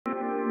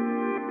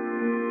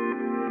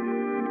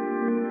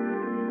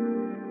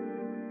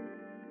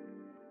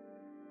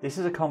This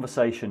is a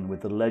conversation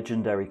with the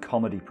legendary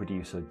comedy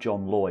producer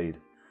John Lloyd.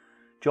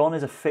 John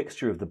is a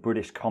fixture of the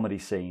British comedy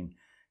scene.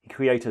 He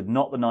created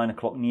Not the 9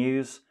 O'Clock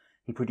News,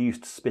 he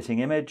produced Spitting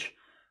Image,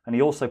 and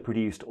he also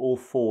produced all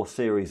 4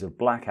 series of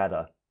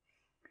Blackadder.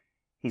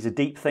 He's a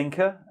deep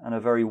thinker and a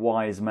very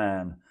wise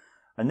man,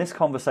 and this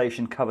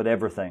conversation covered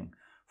everything,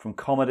 from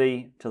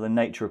comedy to the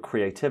nature of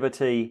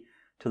creativity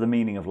to the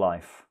meaning of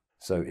life.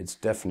 So it's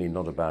definitely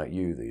not about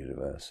you, the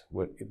universe,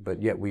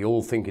 but yet we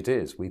all think it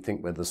is. We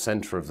think we're the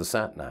centre of the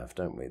sat-nav,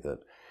 don't we? That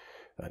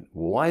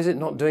why is it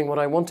not doing what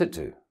I want it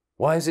to?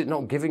 Why is it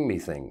not giving me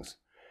things?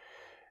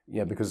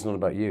 Yeah, because it's not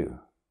about you.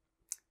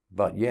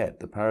 But yet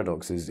the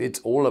paradox is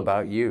it's all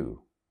about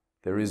you.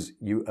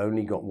 You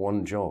only got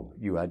one job.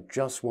 You had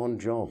just one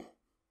job.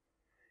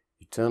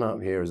 You turn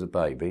up here as a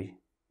baby,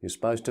 you're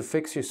supposed to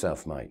fix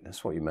yourself, mate.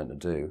 That's what you're meant to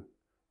do.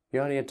 You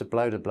only had to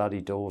blow the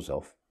bloody doors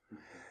off.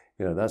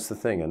 You know, that's the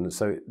thing. And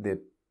so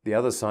the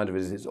other side of it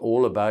is it's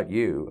all about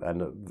you.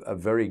 And a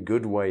very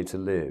good way to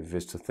live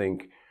is to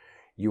think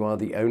you are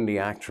the only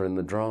actor in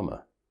the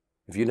drama.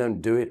 If you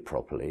don't do it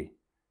properly,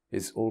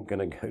 it's all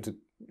going to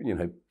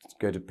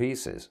go to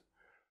pieces.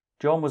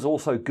 John was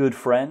also good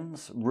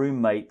friends,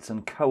 roommates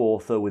and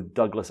co-author with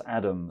Douglas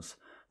Adams,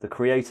 the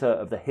creator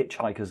of The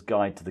Hitchhiker's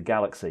Guide to the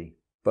Galaxy.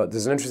 But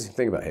there's an interesting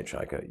thing about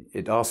Hitchhiker.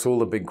 It asks all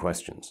the big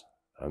questions.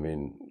 I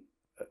mean,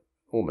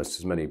 almost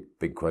as many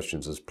big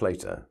questions as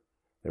Plato.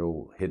 They're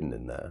all hidden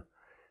in there.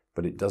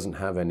 But it doesn't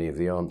have any of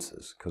the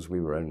answers because we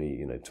were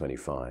only,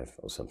 25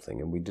 or something,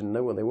 and we didn't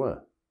know what they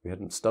were. We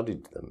hadn't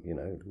studied them,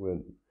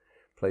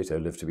 Plato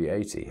lived to be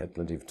 80, had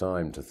plenty of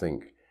time to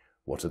think,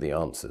 what are the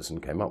answers,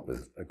 and came up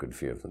with a good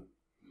few of them.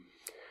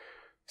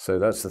 So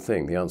that's the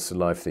thing. The answer to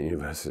life, the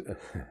universe,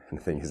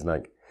 anything is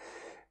like,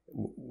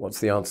 what's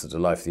the answer to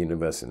life, the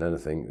universe, and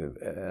anything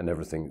and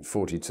everything?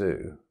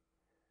 42.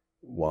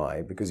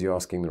 Why? Because you're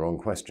asking the wrong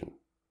question.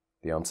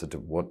 The answer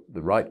to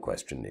the right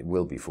question, it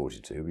will be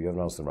 42, but you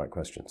haven't asked the right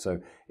question.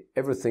 So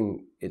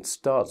everything, it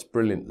starts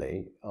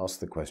brilliantly, asks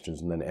the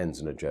questions, and then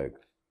ends in a joke.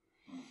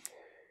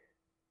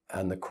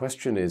 And the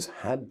question is,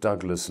 had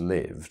Douglas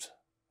lived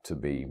to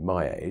be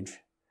my age,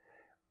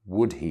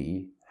 would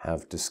he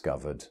have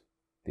discovered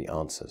the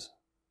answers?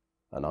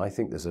 And I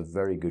think there's a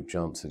very good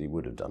chance that he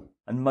would have done.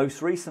 And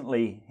most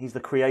recently, he's the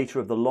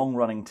creator of the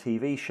long-running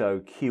TV show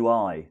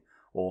QI,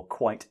 or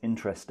Quite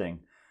Interesting,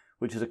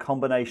 which is a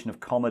combination of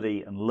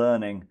comedy and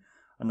learning,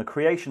 and the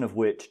creation of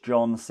which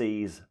John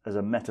sees as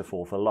a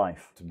metaphor for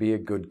life. To be a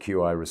good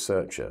QI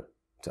researcher,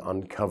 to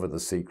uncover the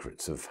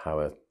secrets of how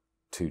a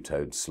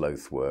two-toed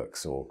sloth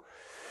works, or,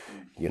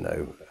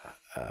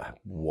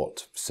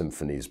 what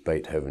symphonies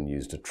Beethoven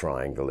used a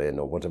triangle in,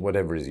 or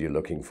whatever it is you're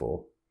looking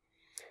for,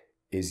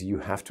 is you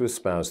have to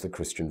espouse the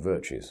Christian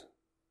virtues.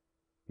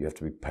 You have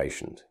to be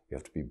patient, you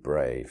have to be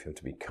brave, you have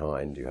to be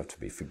kind, you have to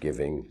be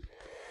forgiving,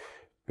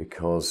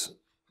 because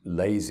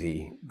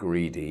lazy,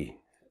 greedy,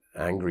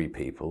 angry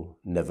people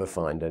never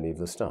find any of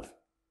the stuff.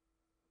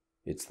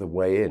 It's the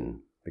way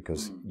in,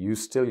 because you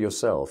still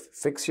yourself,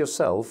 fix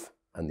yourself,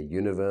 and the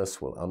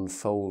universe will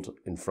unfold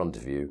in front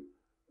of you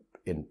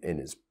in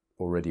its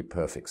already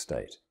perfect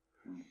state.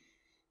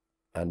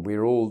 And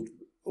we're all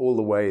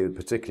the way,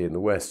 particularly in the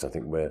West, I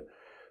think we're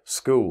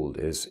schooled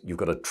is you've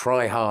got to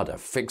try harder,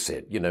 fix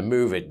it,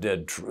 move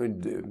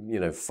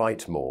it,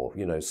 fight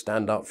more,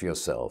 stand up for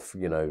yourself,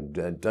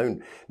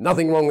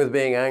 nothing wrong with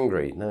being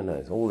angry.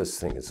 No, all this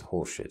thing is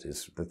horseshit.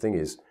 The thing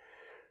is,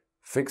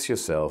 fix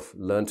yourself,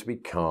 learn to be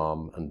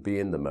calm and be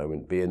in the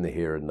moment, be in the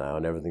here and now,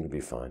 and everything will be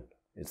fine.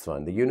 It's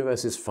fine. The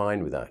universe is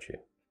fine without you.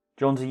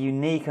 John's a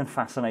unique and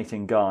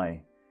fascinating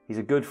guy. He's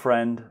a good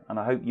friend, and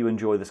I hope you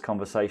enjoy this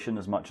conversation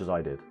as much as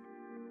I did.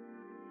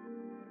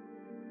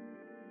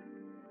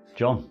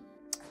 John.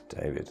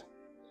 David.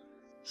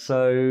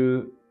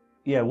 So,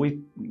 yeah,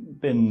 we've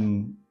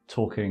been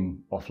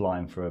talking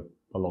offline for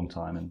a long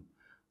time and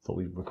thought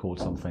we'd record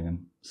something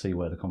and see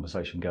where the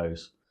conversation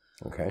goes.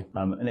 Okay.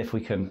 And if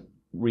we can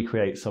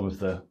recreate some of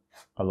the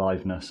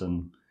aliveness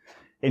and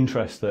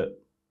interest that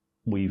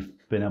we've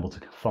been able to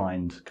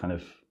find kind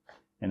of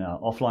in our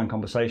offline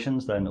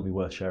conversations, then it'll be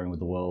worth sharing with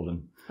the world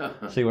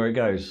and see where it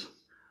goes.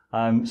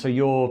 So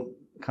you're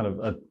kind of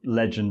a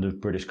legend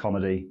of British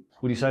comedy.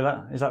 Would you say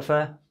that? Is that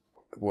fair?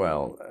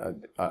 Well,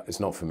 it's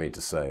not for me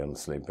to say,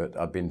 honestly, but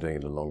I've been doing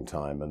it a long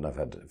time and I've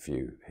had a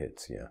few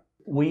hits, yeah.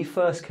 We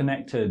first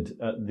connected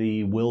at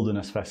the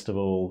Wilderness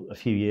Festival a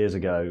few years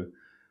ago,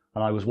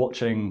 and I was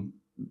watching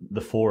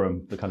the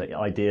forum, the kind of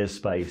ideas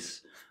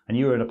space, and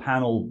you were in a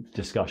panel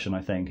discussion,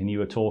 I think, and you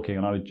were talking,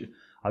 and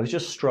I was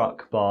just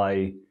struck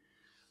by,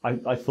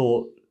 I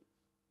thought,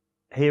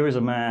 here is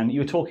a man, you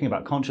were talking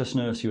about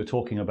consciousness, you were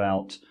talking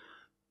about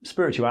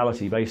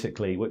spirituality,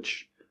 basically,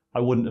 which I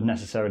wouldn't have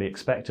necessarily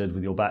expected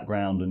with your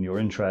background and your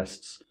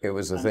interests. It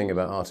was a thing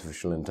about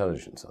artificial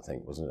intelligence, I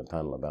think, wasn't it? A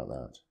panel about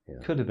that.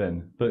 Yeah. Could have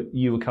been, but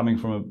you were coming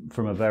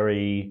from a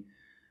very,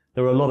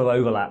 there were a lot of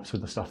overlaps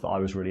with the stuff that I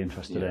was really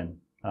interested in,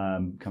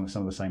 kind of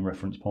some of the same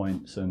reference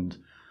points, and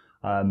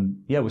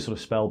we're sort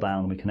of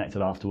spellbound. We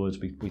connected afterwards,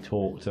 we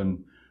talked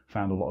and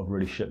found a lot of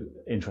really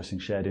interesting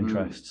shared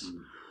interests.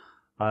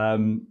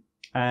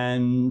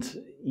 And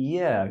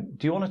yeah,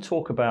 do you want to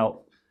talk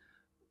about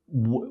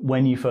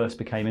when you first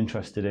became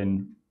interested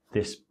in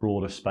this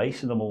broader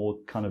space, and then we'll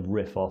kind of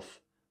riff off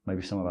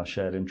maybe some of our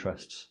shared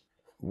interests?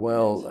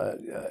 Well,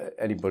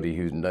 anybody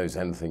who knows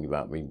anything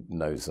about me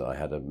knows that I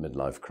had a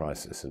midlife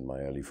crisis in my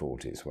early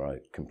 40s where I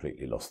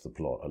completely lost the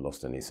plot. I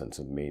lost any sense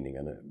of meaning,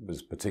 and it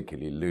was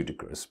particularly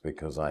ludicrous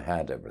because I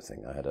had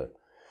everything.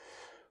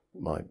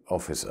 My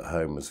office at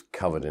home was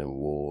covered in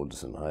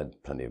awards, and I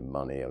had plenty of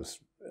money. I was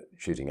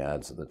shooting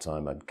ads at the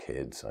time. I had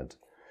kids. I had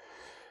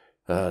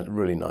a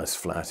really nice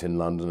flat in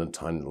London, a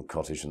tiny little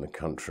cottage in the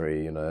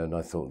country, you know, and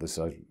I thought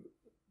I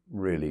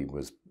really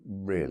was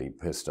really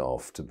pissed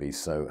off to be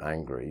so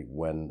angry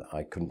when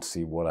I couldn't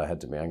see what I had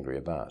to be angry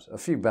about. A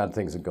few bad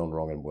things had gone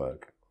wrong in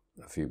work,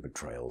 a few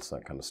betrayals,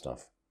 that kind of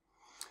stuff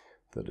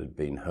that had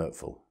been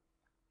hurtful.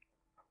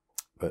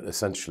 But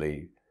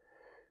essentially,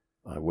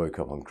 I woke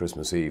up on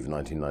Christmas Eve,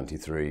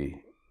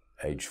 1993,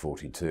 age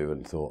 42,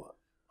 and thought,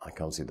 I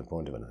can't see the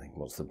point of anything.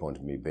 What's the point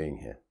of me being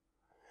here?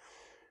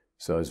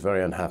 So I was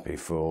very unhappy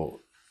for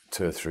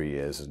 2 or 3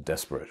 years,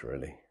 desperate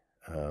really,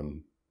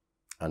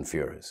 and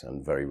furious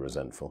and very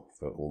resentful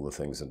for all the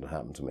things that had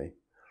happened to me.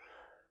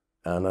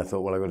 And I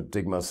thought, well, I've got to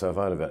dig myself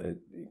out of it.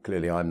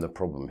 Clearly, I'm the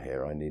problem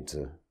here. I need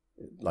to,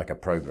 like a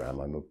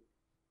program,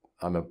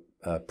 I'm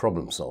a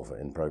problem solver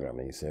in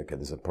programming. You say, okay,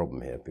 there's a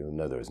problem here. People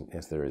know there isn't.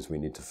 Yes, there is. We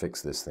need to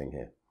fix this thing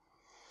here.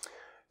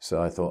 So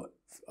I thought,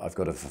 I've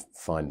got to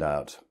find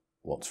out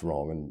what's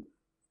wrong. And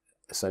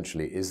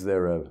essentially, is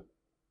there a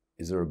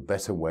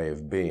better way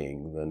of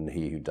being than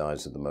he who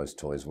dies with the most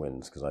toys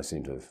wins? Because I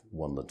seem to have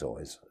won the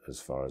toys as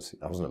far as,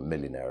 I wasn't a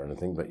millionaire or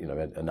anything, but, you know,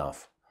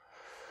 enough.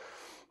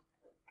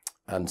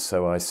 And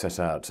so I set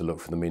out to look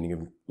for the meaning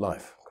of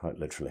life, quite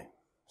literally.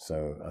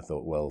 So I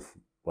thought, well,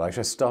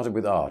 actually I started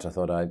with art. I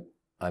thought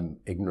I'm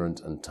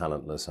ignorant and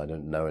talentless. I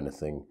don't know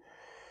anything.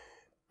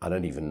 I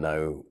don't even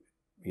know,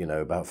 you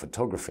know, about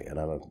photography. And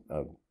I'm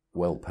a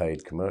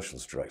well-paid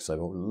commercials director. So I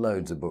bought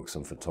loads of books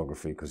on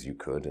photography because you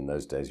could. In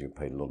those days, you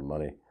paid a lot of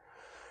money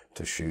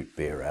to shoot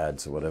beer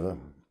ads or whatever,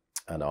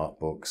 and art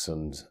books.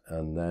 And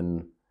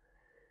then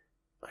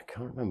I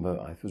can't remember,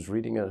 I was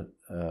reading a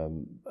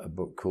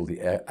book called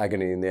The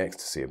Agony and the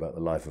Ecstasy about the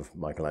life of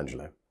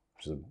Michelangelo,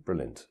 which is a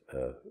brilliant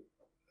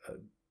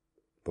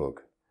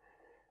book.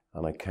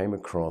 And I came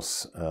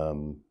across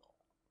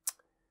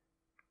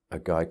a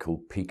guy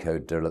called Pico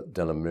della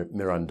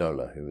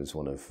Mirandola, who was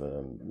one of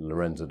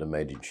Lorenzo de'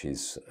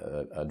 Medici's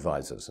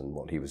advisors, and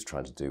what he was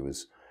trying to do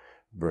was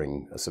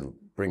bring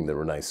the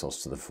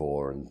Renaissance to the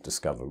fore and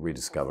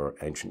rediscover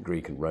ancient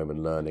Greek and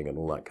Roman learning and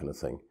all that kind of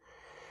thing.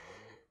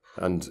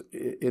 And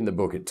in the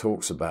book, it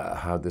talks about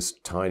how this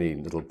tiny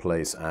little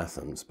place,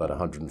 Athens, about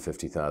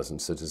 150,000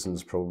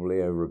 citizens,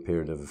 probably over a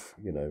period of,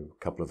 you know, a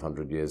couple of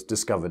hundred years,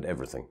 discovered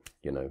everything,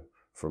 you know,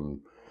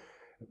 from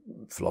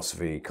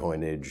philosophy,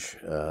 coinage,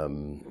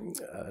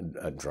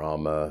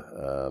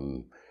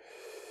 drama,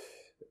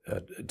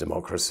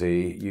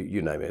 democracy,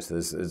 you name it.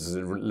 There's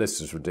a list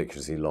that's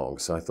ridiculously long.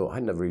 So I thought,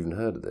 I'd never even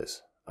heard of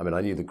this. I mean, I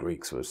knew the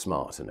Greeks were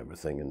smart and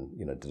everything, and,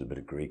 you know, did a bit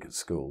of Greek at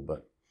school,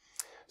 but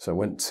so I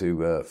went to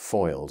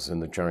Foyles in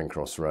the Charing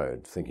Cross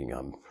Road, thinking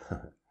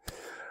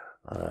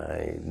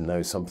I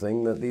know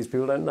something that these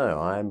people don't know.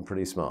 I'm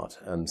pretty smart.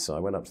 And so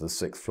I went up to the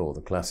 6th floor, the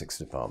classics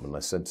department, and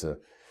I said to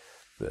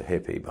the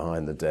hippie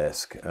behind the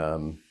desk,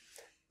 do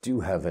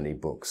you have any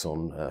books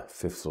on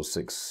 5th or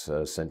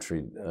 6th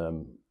century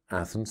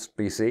Athens,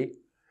 BC?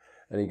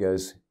 And he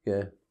goes,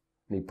 yeah.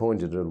 And he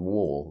pointed at a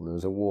wall. There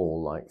was a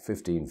wall like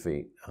 15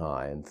 feet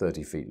high and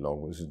 30 feet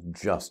long. It was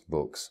just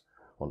books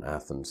on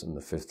Athens in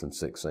the 5th and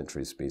 6th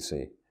centuries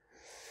BC.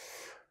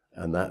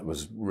 And that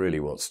was really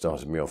what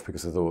started me off,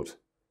 because I thought,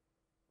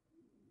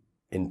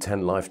 in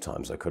 10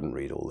 lifetimes I couldn't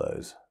read all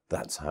those.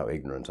 That's how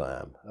ignorant I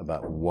am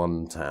about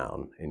one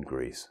town in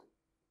Greece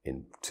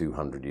in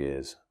 200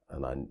 years.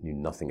 And I knew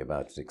nothing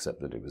about it except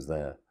that it was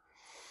there.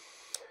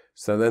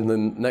 So then the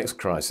next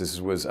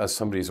crisis was, as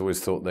somebody's always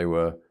thought they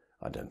were,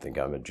 I don't think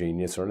I'm a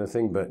genius or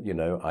anything, but, you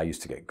know, I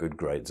used to get good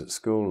grades at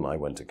school, and I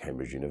went to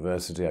Cambridge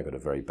University. I got a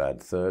very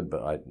bad third,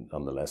 but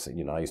nonetheless,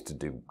 you know, I used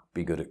to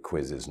be good at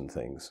quizzes and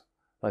things.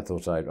 I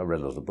thought I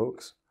read a lot of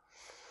books.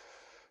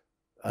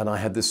 And I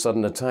had this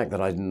sudden attack that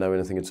I didn't know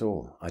anything at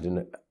all. I didn't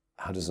know,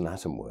 how does an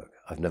atom work?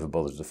 I've never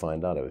bothered to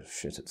find out. I was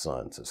shit at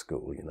science at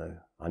school, you know.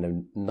 I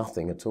know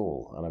nothing at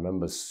all. And I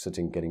remember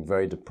getting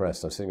very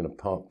depressed. I was sitting on a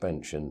park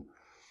bench in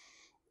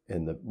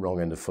the wrong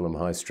end of Fulham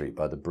High Street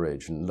by the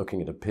bridge and looking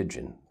at a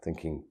pigeon,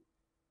 thinking,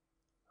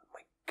 oh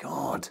my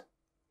God,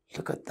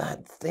 look at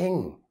that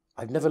thing.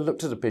 I've never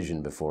looked at a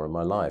pigeon before in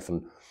my life,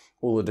 and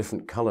all the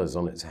different colours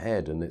on its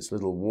head and its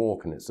little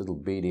walk and its little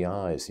beady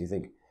eyes. You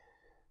think,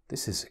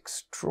 this is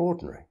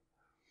extraordinary.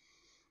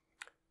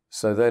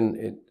 So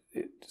then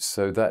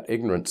so that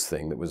ignorance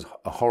thing, that was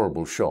a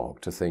horrible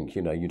shock to think,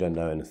 you know, you don't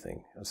know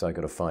anything. So I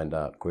got to find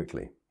out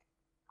quickly.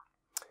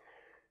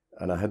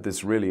 And I had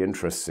this really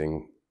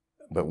interesting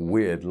but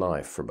weird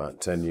life for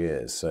about 10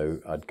 years. So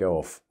I'd go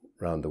off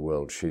around the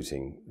world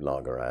shooting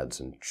lager ads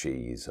and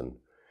cheese and,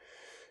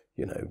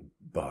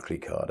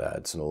 Barclaycard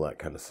ads and all that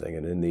kind of thing.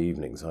 And in the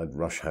evenings, I'd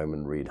rush home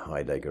and read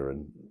Heidegger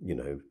and,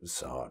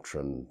 Sartre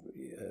and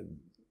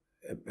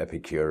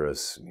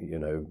Epicurus,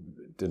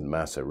 didn't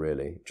matter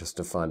really, just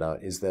to find out,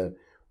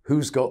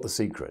 who's got the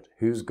secret?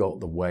 Who's got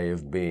the way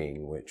of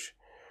being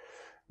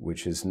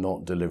which is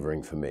not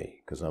delivering for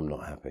me, because I'm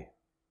not happy.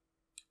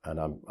 And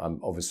I'm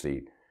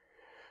obviously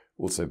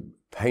also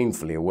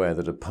painfully aware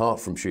that apart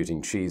from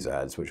shooting cheese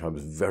ads, which I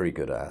was very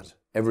good at,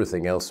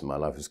 everything else in my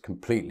life was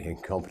completely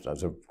incompetent. I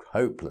was a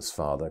hopeless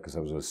father because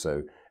I was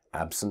so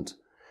absent.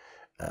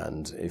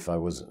 And if I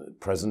was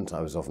present,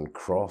 I was often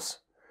cross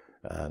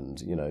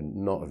and,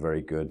 not a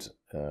very good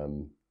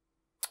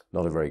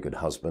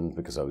husband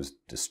because I was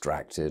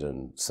distracted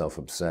and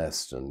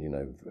self-obsessed.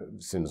 And,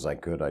 as soon as I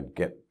could, I'd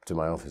get to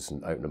my office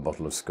and open a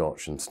bottle of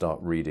scotch and start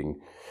reading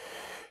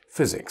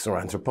physics or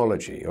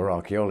anthropology or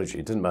archaeology.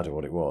 It didn't matter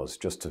what it was,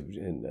 just to,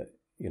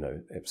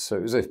 so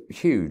it was a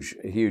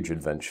huge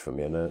adventure for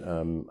me.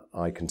 And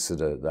I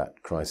consider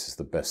that crisis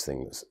the best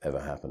thing that's ever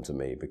happened to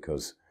me,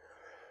 because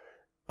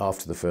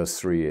after the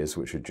first 3 years,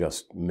 which were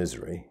just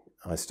misery,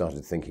 I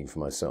started thinking for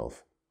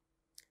myself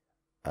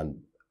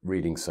and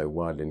reading so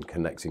widely and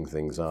connecting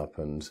things up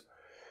and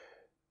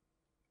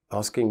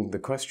asking the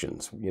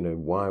questions,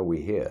 why are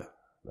we here?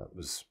 That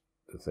was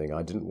the thing.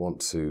 I didn't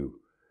want to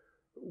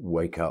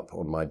wake up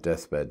on my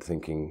deathbed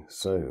thinking,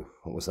 so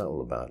what was that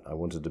all about? I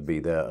wanted to be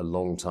there a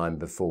long time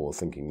before,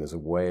 thinking there's a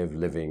way of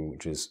living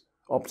which is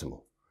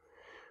optimal,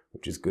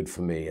 which is good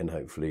for me and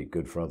hopefully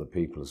good for other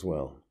people as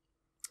well.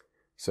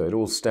 So it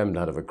all stemmed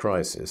out of a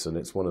crisis, and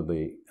it's one of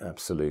the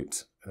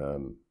absolute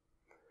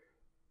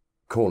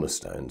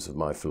cornerstones of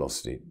my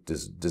philosophy.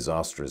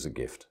 Disaster is a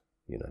gift.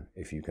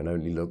 If you can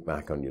only look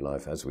back on your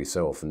life, as we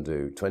so often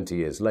do, 20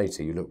 years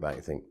later, you look back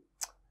and think,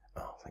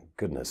 oh, thank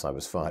goodness I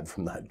was fired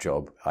from that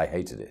job. I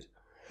hated it.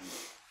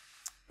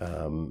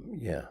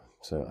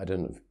 So I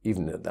don't know,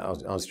 even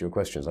to answer your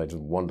questions, I just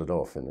wandered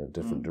off in a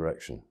different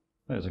direction.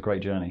 It was a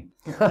great journey.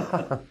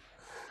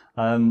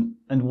 And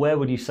where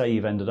would you say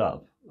you've ended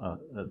up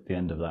at the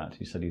end of that?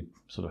 You said you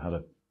sort of had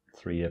a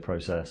 3-year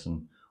process,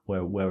 and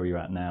where are you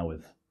at now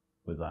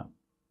with that?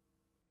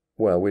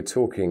 Well, we're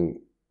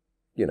talking,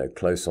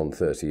 close on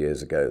 30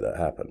 years ago that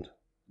happened.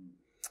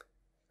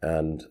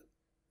 And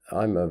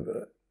I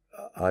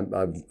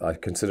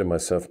consider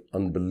myself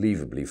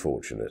unbelievably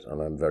fortunate,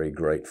 and I'm very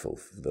grateful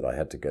that I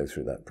had to go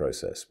through that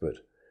process. But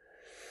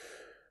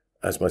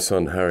as my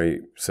son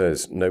Harry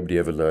says, nobody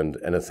ever learned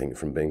anything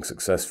from being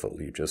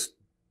successful. You just,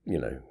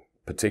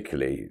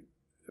 particularly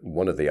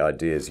one of the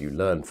ideas you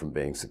learn from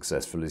being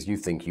successful is you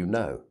think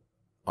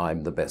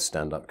I'm the best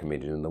stand-up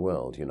comedian in the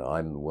world.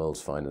 I'm the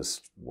world's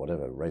finest,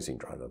 whatever, racing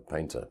driver,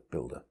 painter,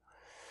 builder.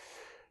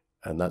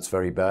 And that's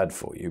very bad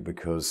for you,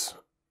 because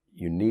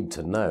you need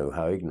to know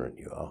how ignorant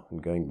you are.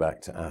 And going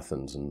back to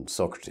Athens and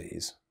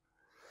Socrates,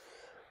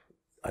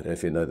 I don't know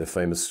if you know the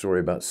famous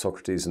story about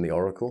Socrates and the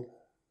oracle.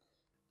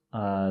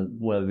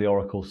 Where the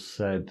oracle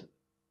said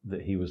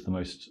that he was the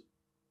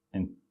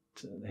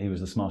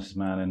smartest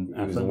man in Athens.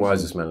 He was the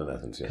wisest man in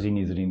Athens, yeah. Because he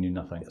knew that he knew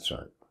nothing. That's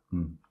right.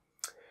 Mm.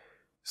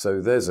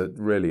 So there's a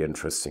really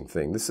interesting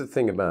thing. This is the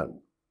thing about,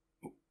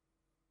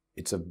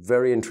 it's a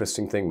very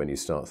interesting thing when you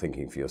start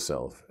thinking for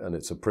yourself, and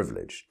it's a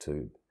privilege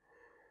to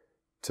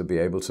be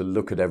able to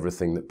look at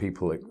everything that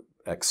people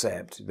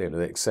accept. They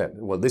accept,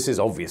 well, this is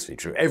obviously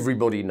true.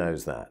 Everybody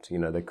knows that.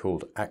 They're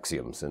called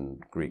axioms in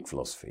Greek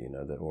philosophy,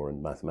 or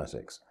in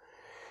mathematics.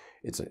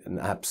 It's an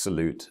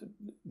absolute,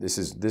 this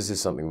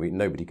is something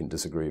nobody can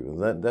disagree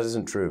with. That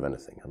isn't true of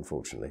anything,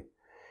 unfortunately.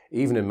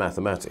 Even in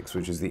mathematics,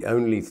 which is the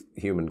only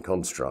human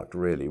construct,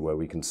 really, where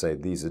we can say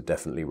these are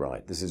definitely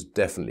right. This is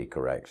definitely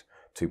correct.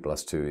 2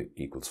 + 2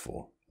 =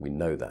 4. We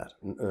know that.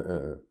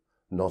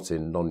 Not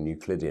in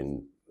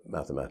non-Euclidean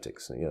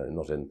mathematics,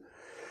 not in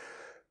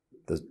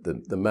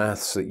the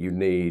maths that you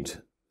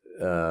need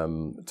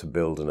to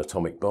build an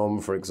atomic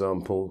bomb, for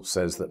example,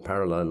 says that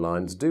parallel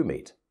lines do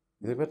meet.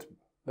 But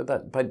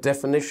that, by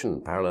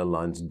definition, parallel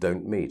lines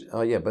don't meet.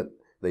 Oh yeah, but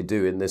they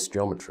do in this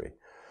geometry.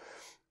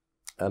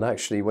 And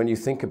actually, when you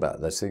think about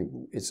this,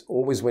 it's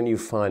always when you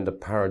find a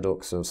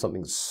paradox or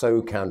something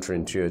so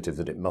counterintuitive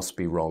that it must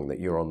be wrong that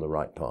you're on the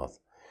right path.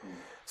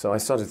 So I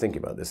started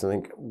thinking about this and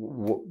think,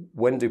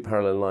 when do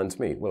parallel lines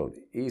meet? Well,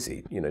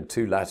 easy.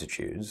 2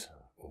 latitudes,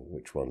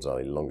 which ones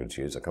are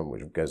longitudes, I can't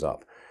remember which goes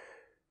up.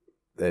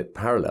 They're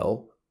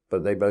parallel,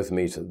 but they both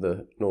meet at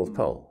the North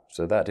Pole.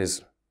 So that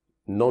is,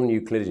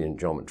 non-Euclidean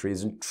geometry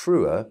is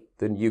truer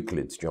than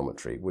Euclid's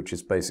geometry, which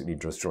is basically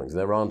just drawings.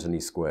 There aren't any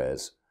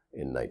squares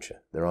in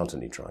nature. There aren't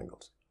any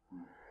triangles.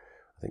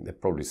 I think there are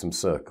probably some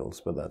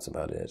circles, but that's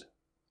about it.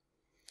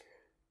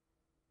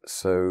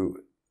 So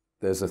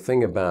there's a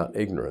thing about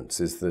ignorance,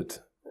 is that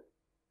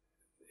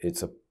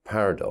it's a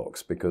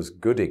paradox, because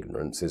good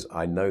ignorance is,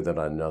 I know that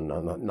I know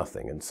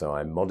nothing, and so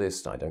I'm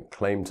modest, I don't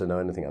claim to know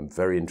anything, I'm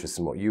very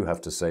interested in what you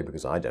have to say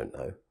because I don't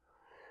know,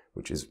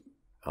 which is,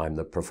 I'm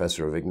the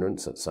professor of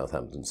ignorance at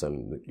Southampton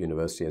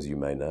University, as you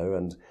may know,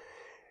 and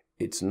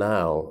it's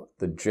now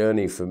the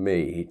journey for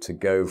me to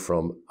go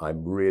from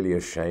I'm really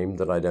ashamed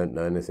that I don't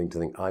know anything to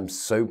think I'm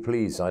so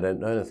pleased I don't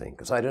know anything,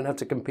 because I don't have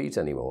to compete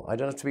anymore. I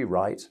don't have to be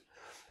right.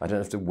 I don't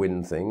have to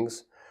win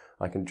things.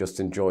 I can just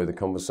enjoy the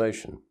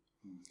conversation.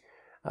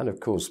 And of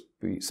course,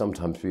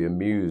 sometimes be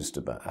amused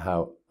about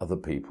how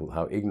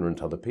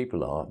ignorant other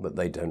people are, but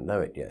they don't know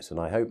it yet. And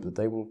I hope that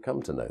they will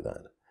come to know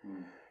that.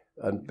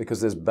 And because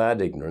there's bad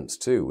ignorance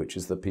too, which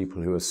is the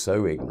people who are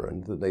so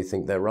ignorant that they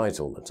think they're right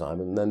all the time,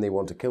 and then they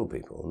want to kill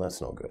people, and that's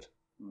not good.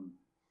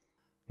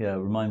 Yeah, it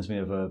reminds me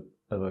of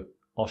a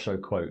Osho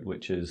quote,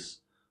 which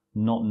is,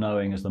 "Not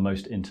knowing is the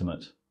most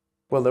intimate."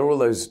 Well, there are all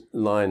those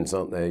lines,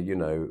 aren't there? You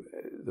know,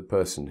 the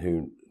person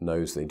who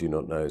knows they do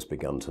not know has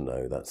begun to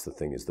know. That's the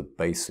thing, is the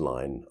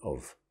baseline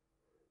of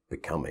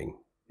becoming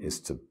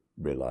is to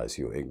realize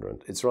you're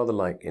ignorant. It's rather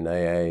like in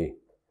AA,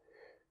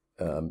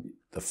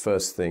 the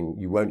first thing,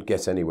 you won't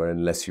get anywhere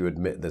unless you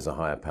admit there's a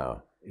higher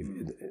power.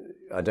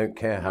 I don't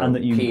care how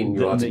keen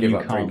you are to give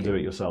up drinking. You can't do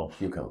it yourself.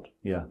 You can't.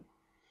 Yeah.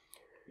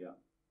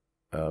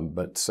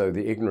 But so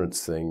the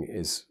ignorance thing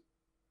is,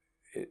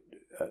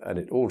 and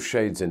it all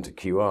shades into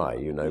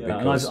QI, you know. Yeah,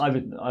 because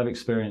and I've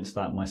experienced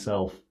that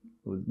myself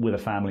with a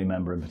family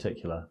member in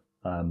particular,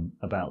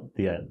 about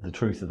the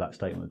truth of that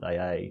statement with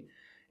AA,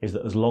 is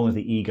that as long as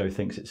the ego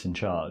thinks it's in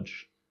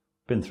charge,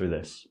 been through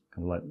this,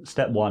 kind of like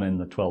step 1 in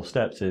the 12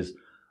 steps is,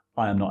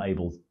 I am not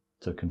able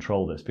to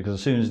control this, because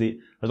as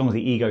long as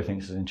the ego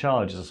thinks it's in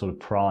charge, it's a sort of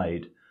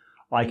pride.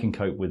 I can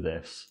cope with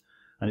this,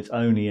 and it's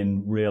only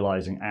in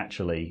realizing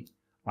actually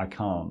I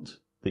can't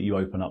that you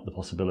open up the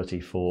possibility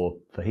for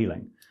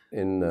healing.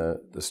 In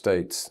the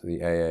States,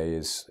 the AA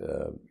is,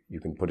 you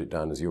can put it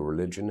down as your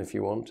religion if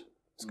you want.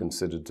 It's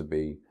considered to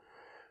be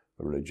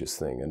a religious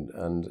thing.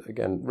 And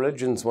again,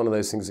 religion's one of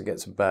those things that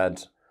gets a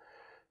bad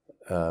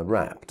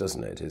rap,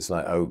 doesn't it? It's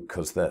like, oh,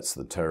 because that's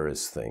the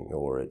terrorist thing,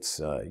 or it's,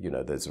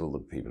 there's all the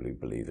people who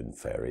believe in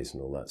fairies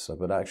and all that stuff.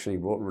 But actually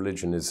what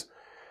religion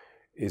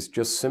is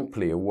just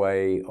simply a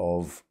way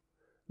of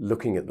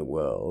looking at the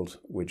world,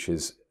 which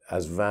is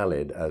as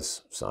valid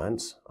as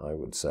science, I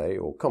would say,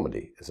 or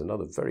comedy is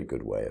another very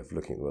good way of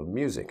looking at the world.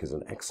 Music is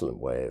an excellent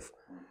way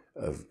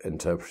of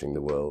interpreting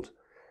the world.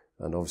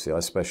 And obviously I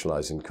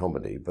specialize in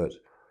comedy, but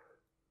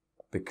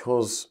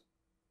because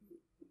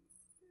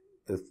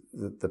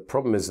the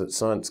problem is that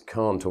science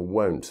can't or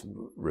won't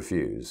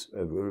refuse.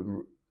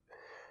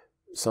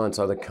 Science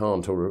either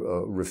can't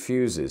or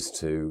refuses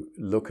to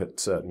look at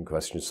certain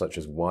questions such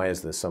as why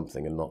is there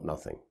something and not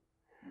nothing?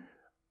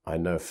 I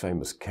know a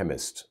famous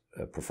chemist,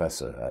 a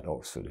professor at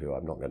Oxford, who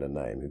I'm not going to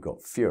name, who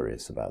got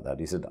furious about that.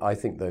 He said, I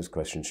think those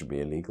questions should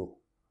be illegal.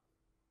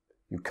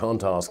 You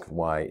can't ask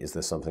why is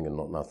there something and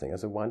not nothing. I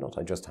said, why not?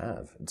 I just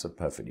have. It's a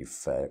perfectly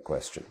fair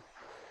question.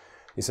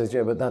 He says,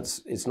 yeah, but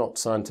it's not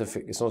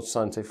scientific. It's not a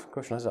scientific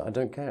question. I said, I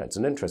don't care. It's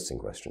an interesting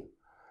question.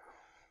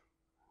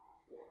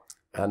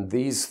 And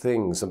these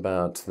things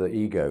about the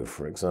ego,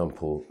 for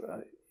example,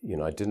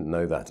 I didn't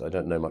know that. I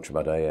don't know much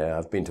about AA.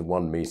 I've been to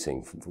one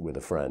meeting with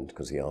a friend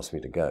because he asked me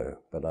to go,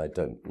 but I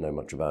don't know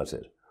much about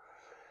it.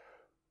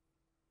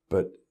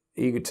 But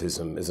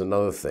egotism is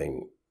another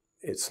thing.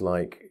 It's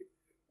like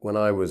when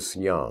I was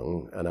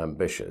young and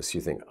ambitious,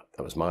 you think,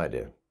 that was my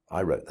idea.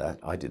 I wrote that.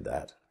 I did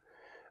that.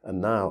 And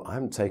now I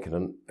haven't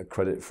taken a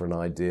credit for an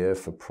idea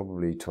for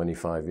probably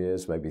 25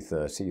 years, maybe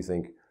 30. You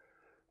think,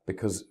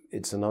 because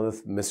it's another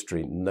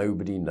mystery.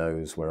 Nobody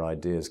knows where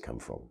ideas come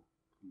from.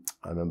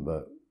 I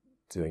remember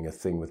doing a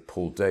thing with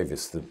Paul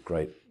Davies, the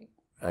great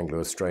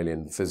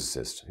Anglo-Australian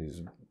physicist, who's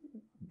a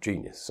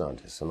genius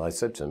scientist. And I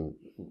said to him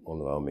in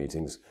one of our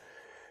meetings,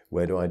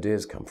 where do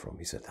ideas come from?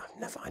 He said,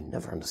 I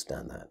never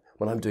understand that.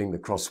 When I'm doing the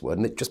crossword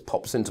and it just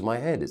pops into my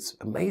head, it's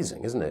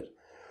amazing, isn't it?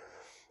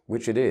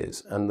 Which it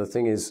is. And the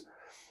thing is,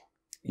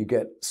 you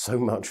get so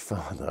much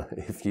farther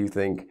if you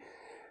think,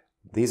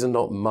 these are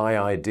not my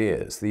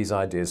ideas. These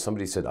ideas,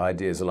 somebody said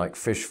ideas are like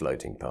fish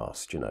floating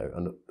past,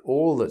 and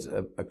all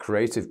that a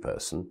creative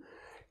person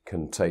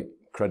can take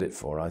credit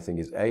for, I think,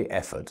 is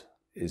effort,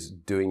 is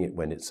doing it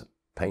when it's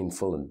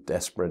painful and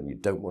desperate and you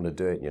don't want to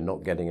do it and you're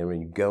not getting it,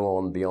 and you go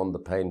on beyond the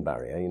pain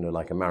barrier,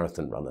 like a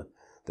marathon runner.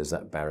 There's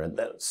that barrier and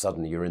then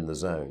suddenly you're in the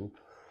zone.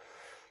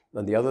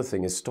 And the other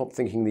thing is stop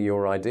thinking that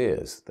your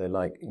ideas, they're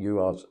like you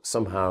are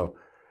somehow,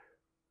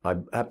 I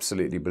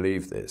absolutely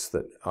believe this,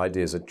 that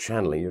ideas are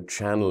channeling, you're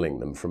channeling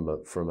them from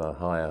a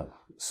higher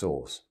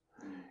source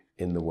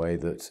in the way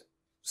that,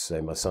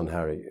 say, my son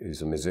Harry,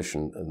 who's a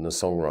musician and a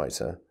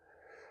songwriter,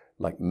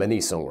 like many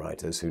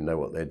songwriters who know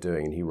what they're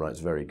doing, and he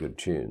writes very good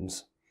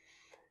tunes,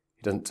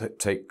 he doesn't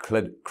take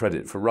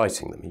credit for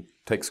writing them. He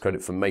takes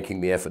credit for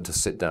making the effort to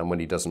sit down when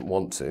he doesn't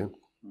want to,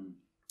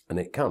 and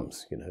it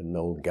comes.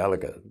 Noel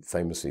Gallagher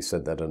famously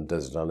said that on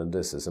Desert Island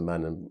Discs, there's a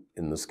man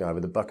in the sky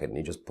with a bucket, and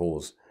he just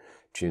pours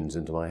tunes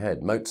into my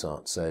head.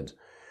 Mozart said,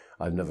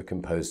 I've never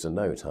composed a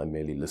note, I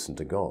merely listen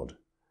to God.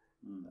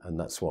 And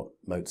that's what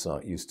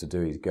Mozart used to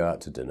do. He'd go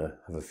out to dinner,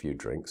 have a few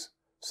drinks,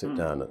 sit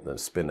down at the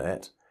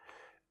spinet,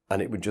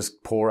 and it would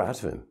just pour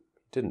out of him.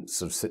 He didn't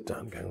sort of sit down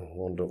and go, I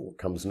wonder what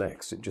comes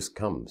next. It just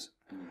comes.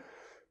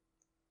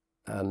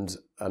 And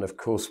of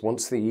course,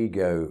 once the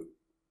ego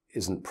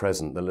isn't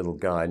present, the little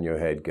guy in your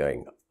head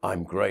going,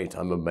 I'm great,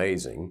 I'm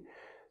amazing,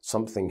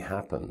 something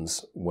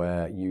happens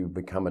where you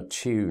become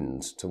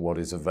attuned to what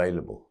is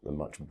available, the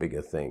much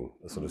bigger thing,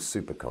 the sort of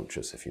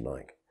superconscious, if you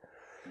like.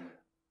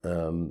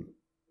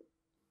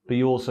 But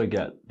you also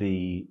get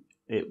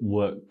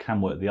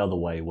can work the other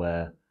way,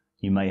 where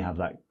you may have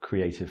that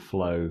creative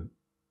flow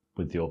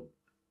with your,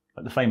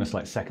 like the famous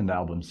second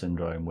album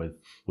syndrome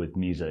with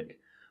music,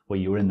 where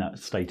you're in that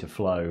state of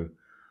flow.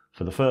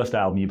 For the first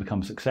album, you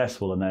become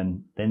successful, and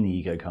then the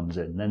ego comes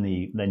in.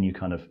 Then you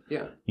kind of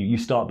you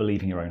start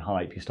believing your own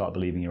hype. You start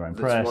believing your own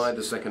press. That's why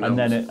the second and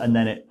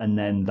album,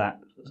 then that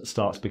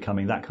starts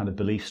becoming that kind of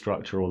belief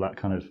structure, or that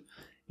kind of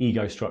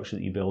ego structure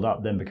that you build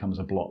up. Then becomes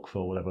a block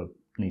for whatever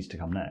needs to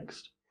come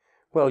next.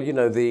 Well,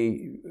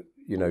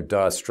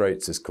 Dire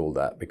Straits is called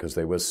that because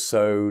they were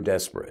so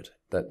desperate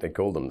that they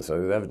called them.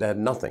 So they had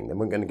nothing. They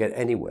weren't going to get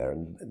anywhere,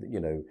 and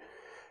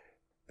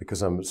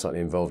because I'm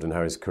slightly involved in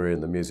Harry's career in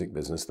the music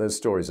business, those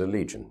stories are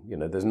legion.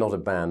 There's not a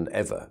band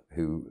ever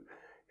who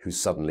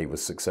suddenly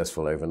was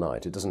successful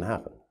overnight. It doesn't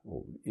happen.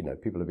 Or,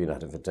 people have been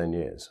at it for 10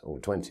 years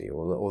or 20,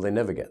 or they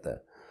never get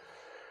there.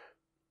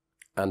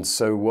 And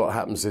so what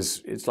happens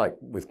is, it's like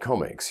with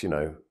comics,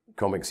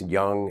 comics,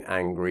 young,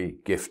 angry,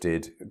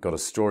 gifted, got a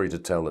story to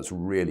tell that's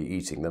really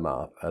eating them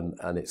up,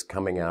 and it's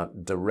coming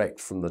out direct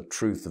from the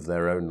truth of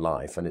their own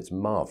life, and it's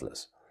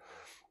marvelous.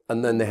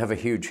 And then they have a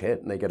huge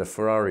hit, and they get a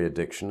Ferrari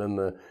addiction, and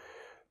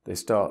they're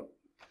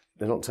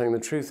not telling the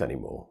truth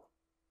anymore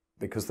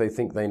because they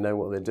think they know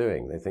what they're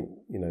doing. They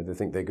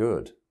think they're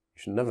good. You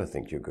should never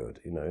think you're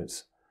good.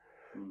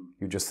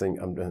 You just think,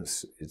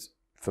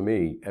 for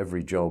me,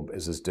 every job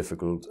is as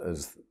difficult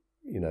as,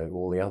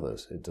 all the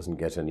others. It doesn't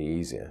get any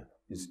easier.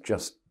 It's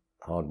just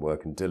hard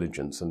work and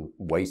diligence and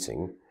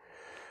waiting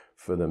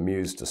for the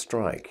muse to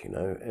strike,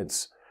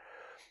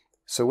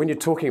 So when you're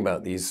talking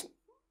about these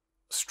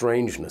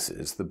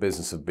strangenesses, the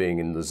business of being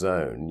in the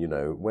zone,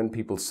 when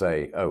people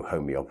say, oh,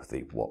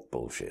 homeopathy, what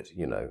bullshit,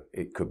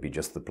 it could be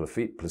just the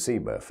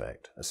placebo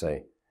effect. I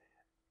say,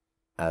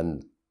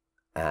 and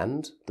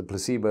the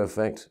placebo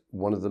effect,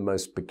 one of the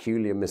most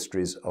peculiar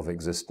mysteries of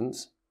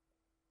existence.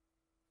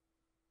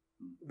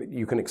 But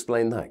you can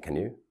explain that, can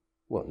you?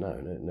 Well, no,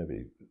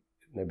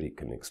 nobody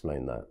can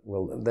explain that.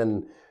 Well,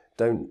 then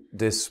don't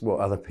diss what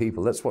other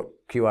people, that's what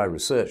QI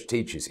research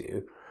teaches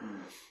you.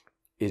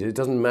 It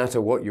doesn't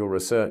matter what you're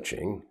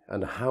researching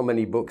and how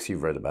many books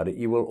you've read about it,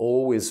 you will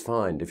always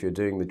find, if you're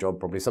doing the job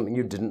properly, something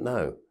you didn't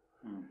know.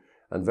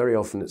 And very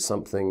often it's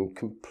something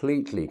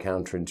completely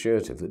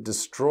counterintuitive that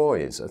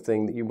destroys a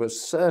thing that you were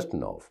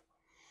certain of.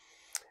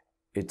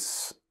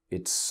 It's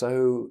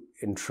so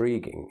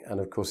intriguing. And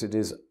of course it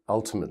is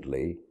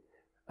ultimately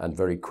and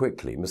very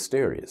quickly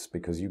mysterious,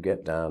 because you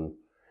get down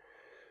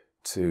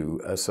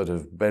to a sort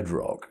of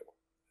bedrock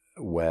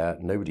where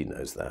nobody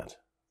knows that.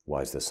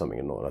 Why is there something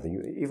or not? I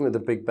think even with the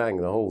Big Bang,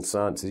 the whole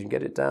science is you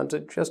get it down to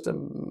just a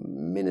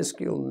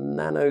minuscule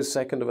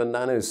nanosecond of a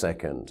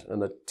nanosecond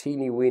and a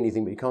teeny weeny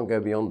thing, but you can't go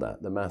beyond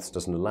that. The maths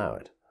doesn't allow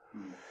it.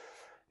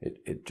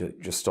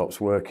 It just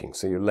stops working.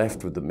 So you're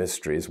left with the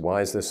mysteries.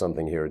 Why is there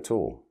something here at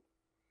all?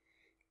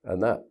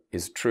 And that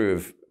is true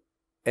of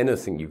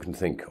anything you can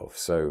think of.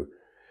 So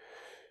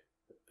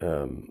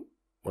one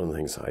of the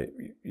things I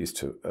used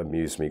to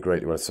amuse me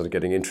greatly when I started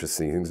getting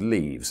interested in things,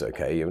 leaves,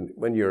 okay?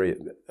 When you're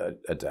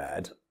a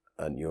dad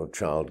and your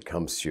child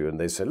comes to you and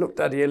they say, look,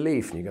 Daddy, a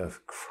leaf. And you go,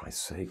 for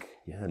Christ's sake,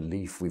 yeah, a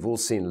leaf. We've all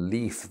seen a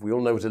leaf. We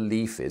all know what a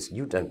leaf is.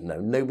 You don't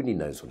know. Nobody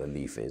knows what a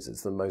leaf is.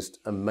 It's the most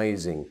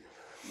amazing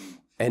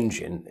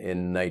engine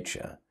in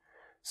nature.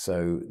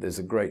 So there's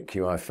a great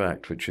QI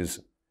fact, which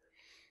is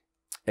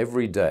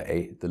every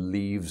day the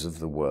leaves of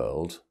the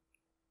world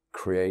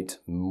create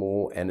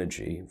more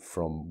energy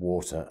from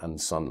water and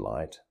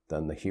sunlight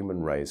than the human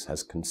race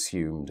has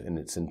consumed in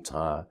its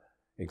entire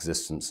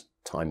existence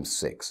times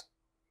 6.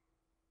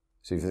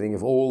 So if you think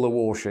of all the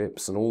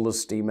warships and all the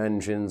steam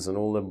engines and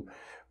all the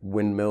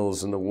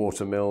windmills and the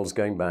water mills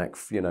going back,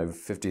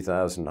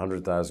 50,000,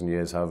 100,000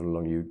 years, however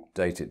long you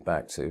date it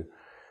back to,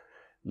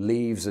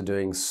 leaves are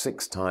doing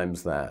 6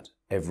 times that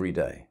every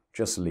day,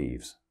 just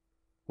leaves.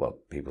 Well,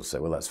 people say,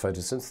 well, that's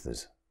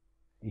photosynthesis.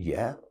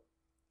 Yeah.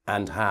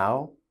 And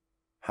how?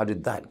 How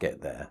did that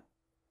get there?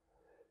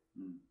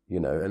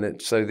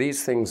 So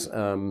these things,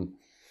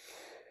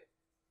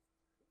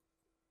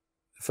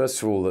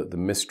 first of all, the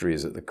mystery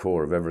is at the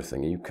core of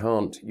everything. You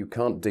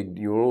can't dig,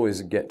 you'll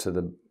always get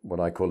to what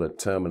I call a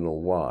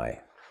terminal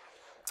why.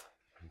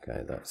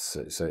 Okay,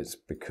 so it's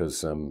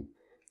because,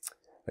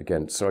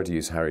 again, sorry to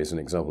use Harry as an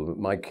example, but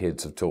my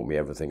kids have taught me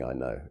everything I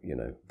know,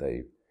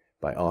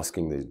 by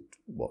asking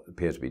what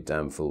appear to be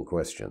damn fool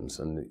questions,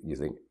 and you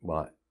think,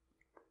 why?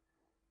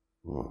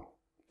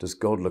 Does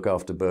God look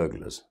after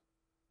burglars?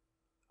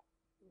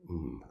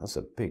 That's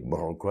a big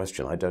moral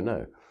question. I don't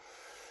know.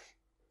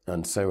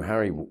 And so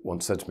Harry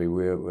once said to me,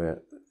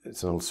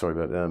 it's an old story,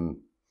 but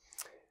I'm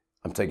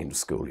taking him to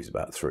school. He's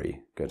about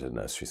 3, go to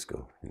nursery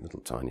school, a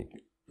little tiny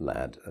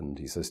lad. And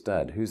he says,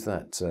 Dad, who's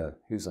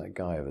that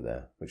guy over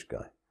there? Which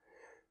guy?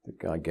 the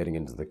guy getting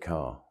into the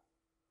car.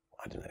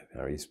 I don't know,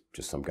 Harry's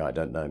just some guy, I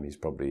don't know him, he's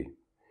probably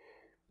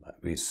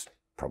lives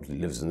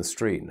in the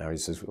street. And Harry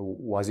says, well,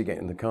 why is he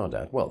getting in the car,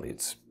 Dad? Well,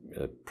 it's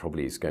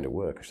probably he's going to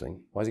work, I think.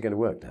 Why is he going to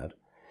work, Dad?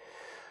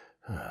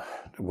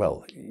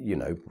 Well, you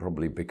know,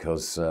 probably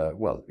because,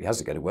 well, he has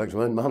to go to work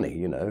to earn money,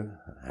 you know,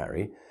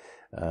 Harry.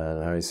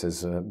 And Harry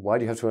says, why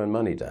do you have to earn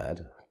money,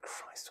 Dad?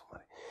 Christ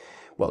almighty.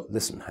 Well,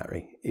 listen,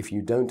 Harry, if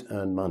you don't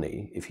earn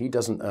money, if he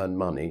doesn't earn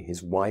money,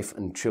 his wife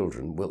and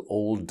children will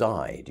all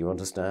die. Do you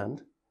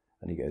understand?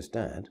 And he goes,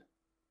 Dad,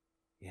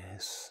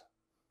 yes.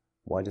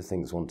 Why do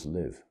things want to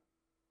live?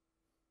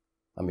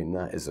 I mean,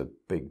 that is a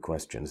big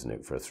question, isn't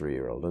it, for a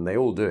 3-year-old? And they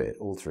all do it.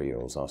 All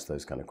 3-year-olds ask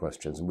those kind of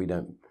questions, and we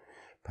don't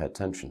pay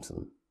attention to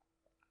them.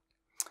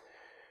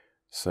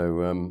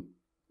 So,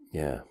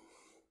 yeah.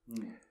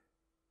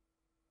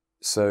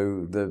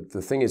 So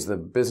the thing is, the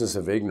business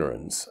of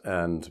ignorance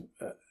and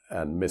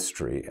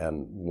mystery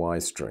and why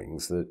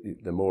strings,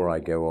 the more I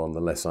go on,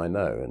 the less I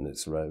know, and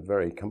it's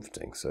very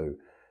comforting. So,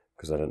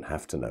 because I don't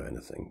have to know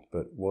anything.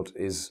 But what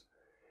is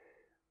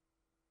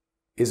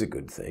a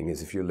good thing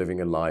is if you're living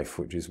a life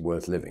which is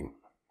worth living.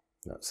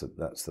 That's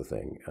the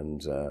thing,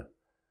 and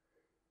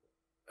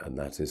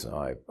that is,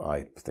 I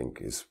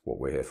think, is what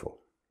we're here for,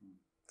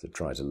 to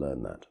try to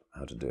learn that,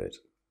 how to do it.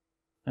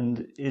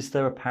 And is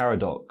there a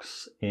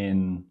paradox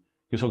in,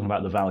 you're talking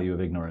about the value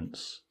of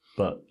ignorance,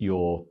 but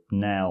your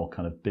now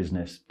kind of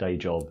business day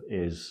job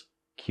is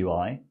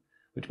QI,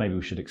 which maybe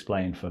we should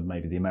explain for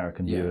maybe the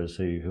American viewers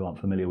who aren't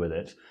familiar with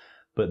it,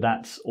 but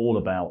that's all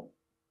about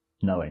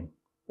knowing,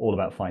 all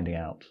about finding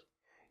out.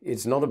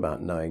 It's not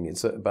about knowing,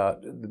 it's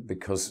about,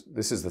 because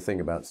this is the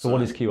thing about science. So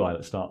what is QI?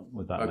 Let's start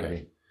with that. Okay.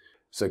 Maybe.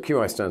 So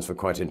QI stands for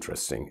quite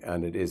interesting,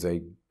 and it is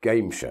a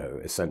game show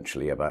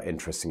essentially about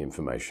interesting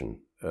information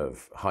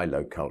of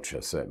high-low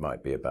culture. So it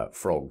might be about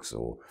frogs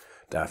or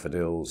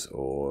daffodils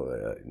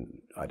or,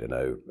 I don't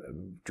know,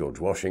 George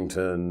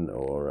Washington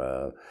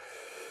or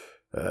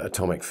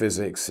atomic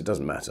physics. It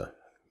doesn't matter.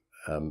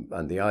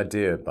 And the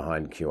idea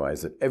behind QI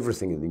is that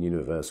everything in the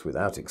universe,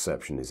 without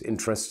exception, is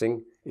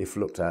interesting if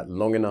looked at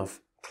long enough,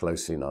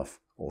 close enough,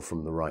 or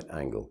from the right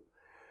angle.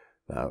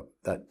 Now,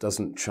 that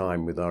doesn't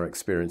chime with our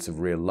experience of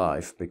real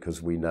life,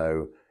 because we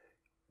know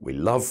we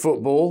love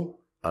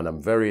football, and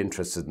I'm very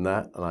interested in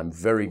that, and I'm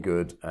very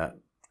good at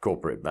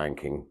corporate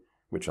banking,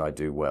 which I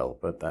do well,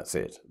 but that's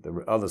it.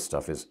 The other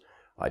stuff is,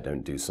 I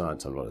don't do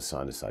science, I'm not a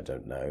scientist, I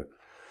don't know.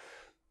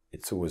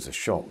 It's always a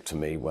shock to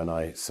me when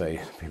I say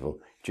to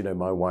people, do you know,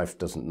 my wife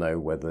doesn't know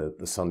whether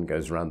the sun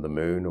goes around the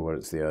moon or whether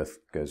it's the earth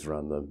goes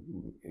around the,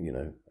 you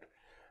know.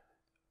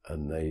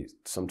 And they,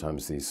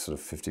 sometimes these sort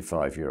of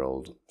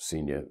 55-year-old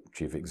senior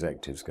chief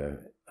executives go,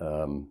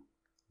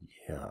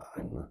 yeah, I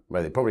don't know.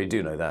 Well, they probably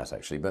do know that,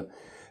 actually, but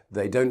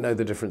they don't know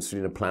the difference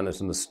between a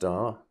planet and a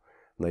star,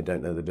 and they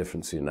don't know the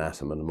difference between an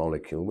atom and a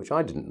molecule, which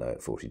I didn't know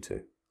at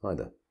 42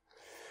 either.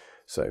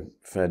 So,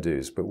 fair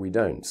dues, but we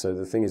don't. So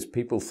the thing is,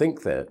 people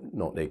think they're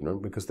not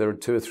ignorant because there are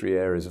 2 or 3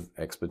 areas of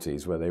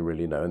expertise where they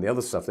really know, and the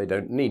other stuff they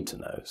don't need to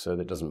know, so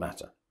that doesn't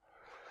matter.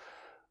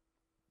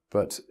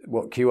 But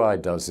what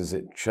QI does is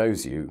it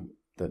shows you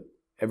that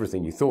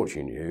everything you thought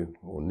you knew,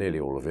 or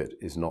nearly all of it,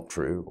 is not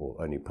true, or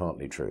only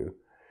partly true.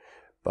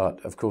 But,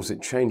 of course,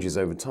 it changes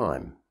over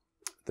time.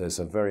 There's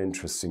a very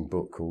interesting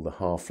book called The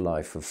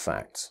Half-Life of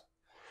Facts,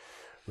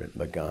 written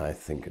by a guy, I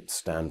think, at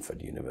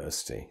Stanford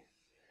University,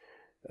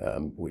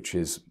 which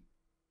is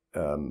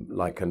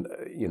like an,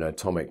 you know,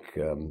 atomic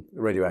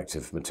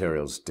radioactive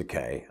materials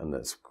decay, and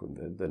that's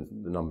the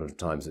number of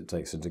times it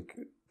takes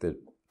the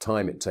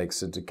time it takes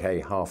to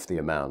decay half the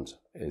amount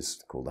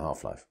is called the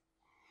half-life.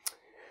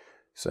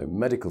 So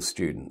medical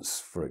students,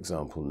 for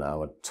example,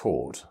 now are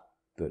taught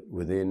that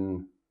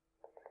within,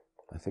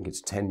 I think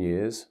it's 10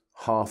 years,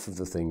 half of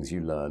the things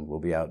you learn will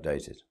be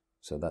outdated.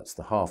 So that's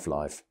the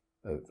half-life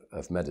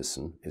of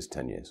medicine is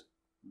 10 years.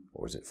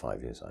 Or is it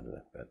 5 years? I don't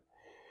know. But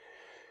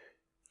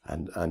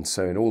And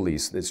so in all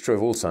these, it's true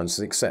of all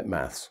sciences except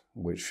maths,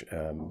 which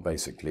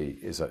basically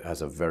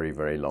has a very,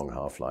 very long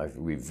half-life.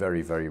 We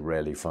very, very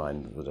rarely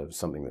find that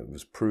something that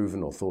was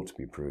proven or thought to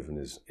be proven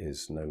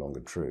is no longer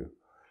true.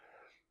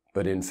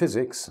 But in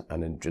physics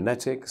and in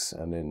genetics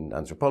and in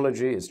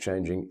anthropology, it's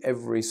changing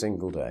every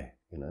single day,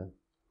 you know.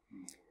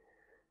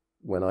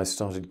 When I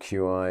started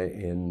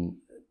QI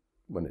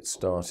when it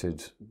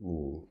started,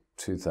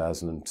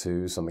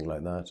 2002, something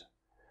like that,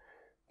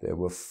 there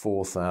were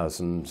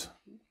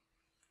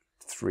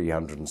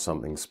 4,300 and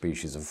something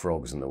species of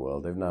frogs in the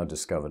world. They've now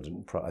discovered,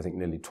 I think,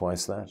 nearly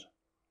twice that.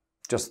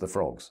 Just the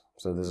frogs.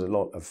 So there's a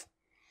lot of,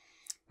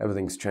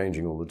 everything's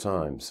changing all the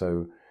time.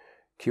 So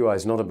QI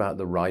is not about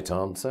the right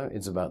answer,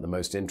 it's about the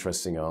most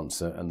interesting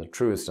answer and the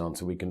truest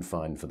answer we can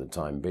find for the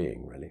time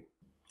being, really.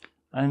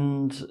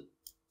 And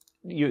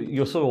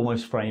you're sort of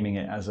almost framing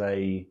it as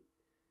a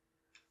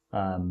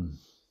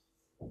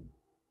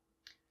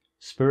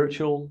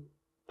spiritual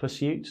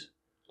pursuit.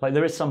 Like,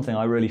 there is something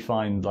I really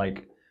find,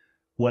 like,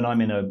 when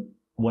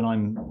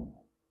I'm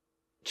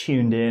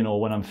tuned in,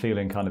 or when I'm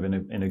feeling kind of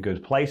in a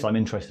good place, I'm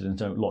interested in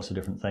lots of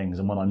different things.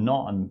 And when I'm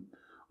not,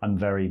 I'm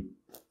very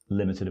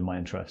limited in my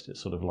interest.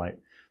 It's sort of like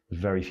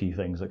very few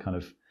things that kind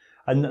of,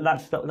 and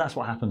that's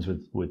what happens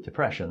with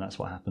depression. That's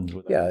what happens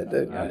with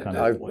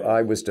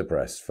I was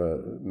depressed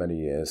for many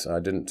years. I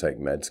didn't take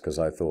meds because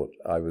I thought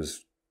I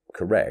was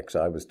correct.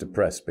 I was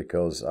depressed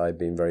because I'd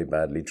been very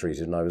badly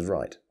treated and I was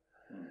right.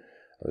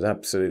 I was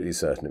absolutely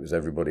certain it was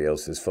everybody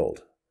else's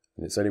fault.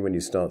 And it's only when you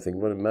start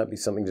thinking, well, it might be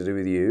something to do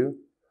with you.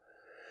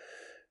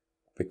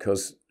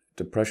 Because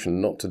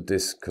depression, not to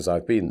because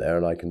I've been there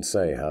and I can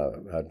say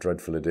how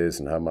dreadful it is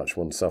and how much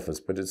one suffers,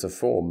 but it's a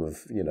form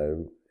of,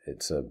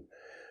 it's a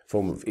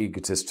form of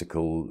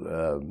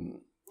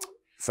egotistical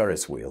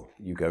Ferris wheel.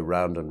 You go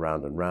round and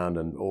round and round,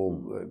 and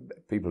all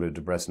people who are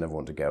depressed never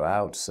want to go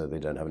out, so they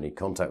don't have any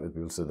contact with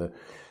people, so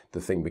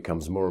the thing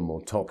becomes more and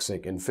more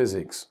toxic. In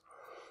physics,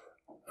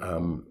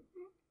 the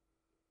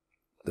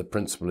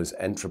principle is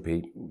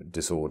entropy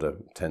disorder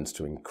tends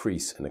to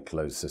increase in a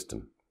closed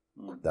system.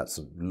 That's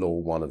law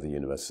one of the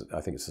universe. I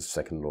think it's the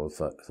second law of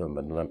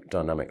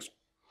thermodynamics.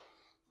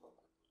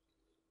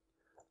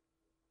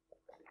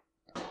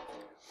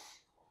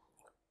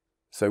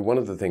 So one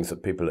of the things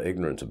that people are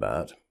ignorant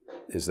about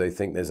is they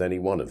think there's any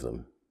one of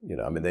them.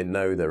 They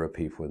know there are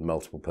people with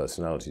multiple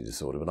personality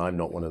disorder, but I'm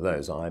not one of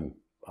those.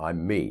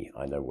 I'm me.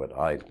 I know what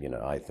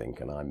I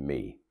think, and I'm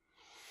me.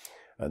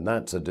 And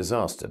that's a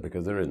disaster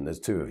because there's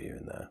two of you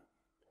in there.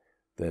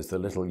 There's the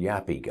little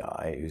yappy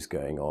guy who's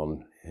going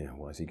on,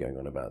 why is he going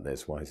on about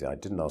this? I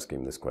didn't ask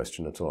him this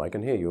question at all. I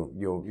can hear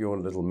your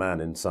little man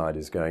inside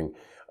is going,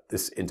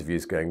 this interview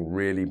is going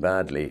really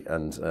badly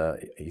and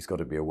he's got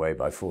to be away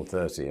by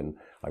 4:30 and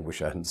I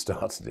wish I hadn't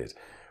started it.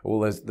 All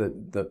those,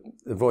 the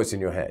voice in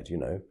your head,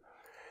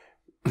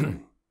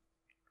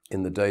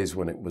 In the days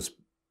when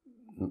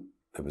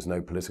there was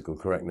no political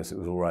correctness, it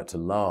was all right to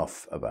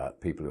laugh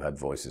about people who had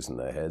voices in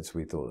their heads.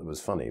 We thought it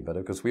was funny, but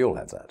of course we all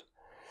have that.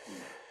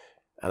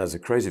 And as a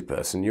crazy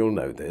person, you'll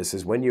know this,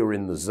 is when you're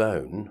in the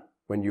zone,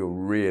 when you're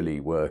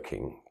really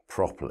working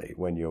properly,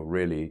 when you're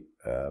really,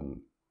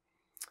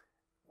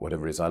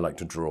 whatever it is, I like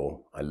to draw,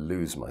 I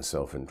lose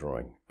myself in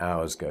drawing.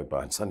 Hours go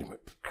by and suddenly,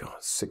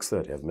 God,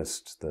 6:30, I've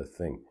missed the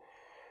thing.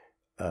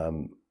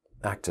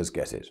 Actors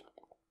get it,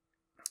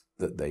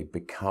 that they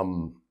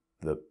become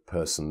the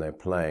person they're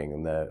playing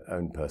and their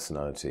own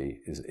personality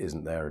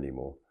isn't there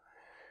anymore.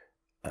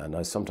 And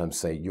I sometimes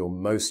say you're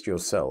most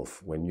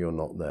yourself when you're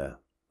not there.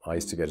 I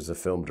used to get as a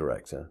film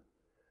director.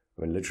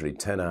 Literally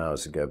 10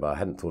 hours would go by. I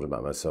hadn't thought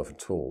about myself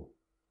at all.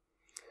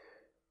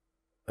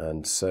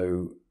 And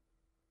so,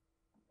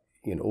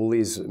 all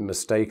these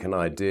mistaken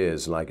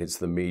ideas like it's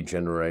the me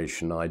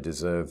generation, I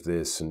deserve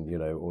this, and,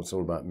 it's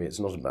all about me. It's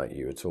not about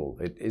you at all.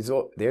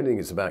 The only thing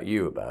it's about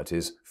you about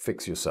is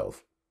fix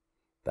yourself.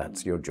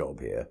 That's your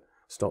job here.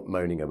 Stop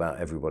moaning about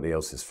everybody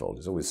else's fault.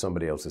 It's always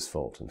somebody else's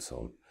fault and so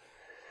on.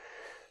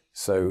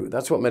 So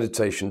that's what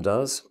meditation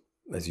does.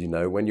 As you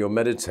know, when you're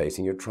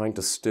meditating, you're trying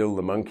to still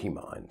the monkey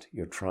mind.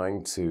 You're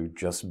trying to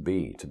just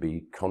to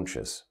be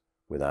conscious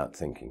without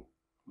thinking.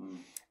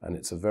 And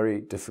it's a very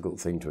difficult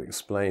thing to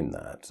explain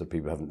that, so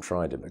people haven't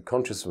tried it. But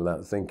conscious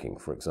without thinking,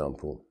 for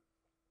example,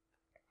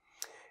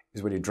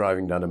 is when you're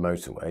driving down a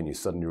motorway and you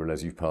suddenly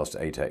realize you've passed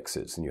 8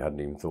 exits and you hadn't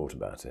even thought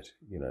about it,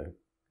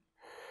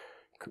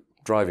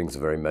 Driving's a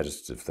very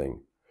meditative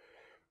thing.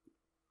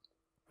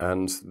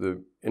 And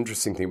the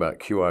interesting thing about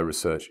QI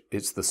research,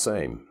 it's the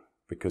same.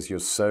 Because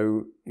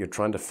you're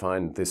trying to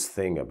find this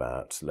thing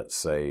about, let's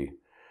say,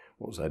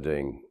 what was I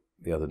doing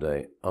the other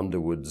day?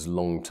 Underwood's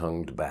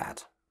long-tongued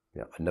bat.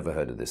 Yeah, I'd never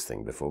heard of this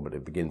thing before, but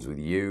it begins with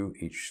U.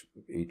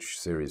 Each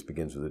series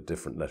begins with a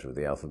different letter of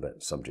the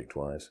alphabet,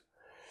 subject-wise.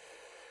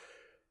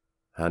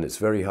 And it's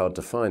very hard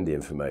to find the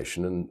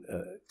information. And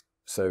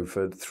so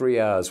for 3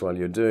 hours while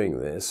you're doing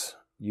this,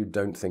 you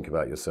don't think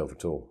about yourself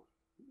at all.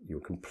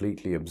 You're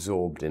completely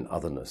absorbed in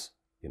otherness,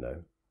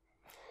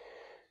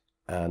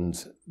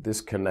 And this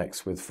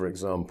connects with, for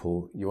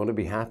example, you want to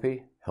be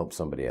happy? Help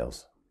somebody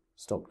else.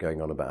 Stop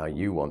going on about how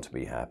you want to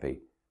be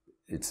happy.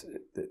 It's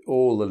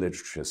all the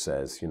literature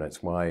says,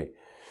 it's why,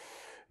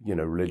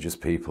 religious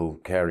people,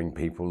 caring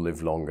people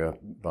live longer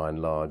by and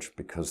large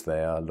because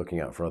they are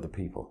looking out for other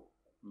people.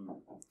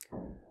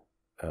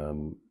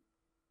 And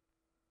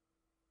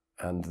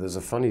there's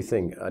a funny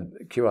thing.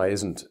 QI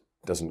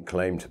doesn't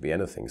claim to be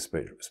anything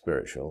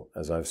spiritual.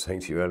 As I was saying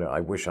to you earlier, I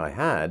wish I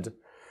had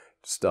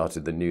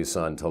started the new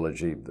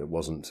Scientology that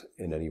wasn't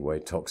in any way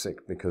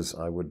toxic, because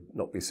I would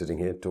not be sitting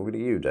here talking to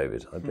you,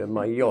 David. I'd be on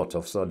my yacht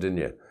off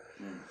Sardinia.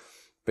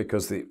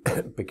 Because the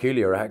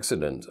peculiar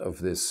accident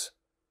of this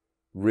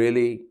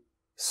really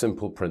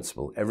simple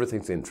principle,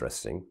 everything's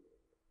interesting.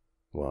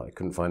 Well, I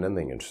couldn't find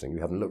anything interesting.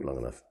 You haven't looked long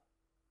enough.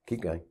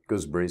 Keep going.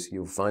 Gooseberries,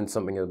 you'll find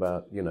something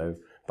about,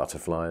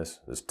 butterflies.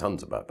 There's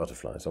tons about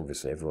butterflies.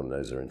 Obviously, everyone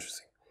knows they're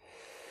interesting.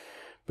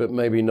 But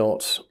maybe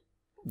not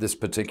this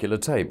particular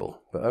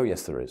table. But oh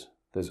yes, there is.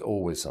 There's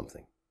always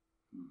something.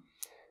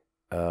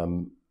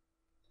 And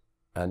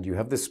you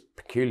have this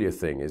peculiar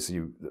thing is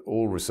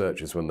all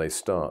researchers, when they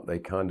start, they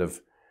kind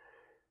of,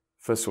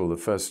 first of all, the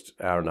first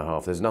hour and a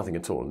half, there's nothing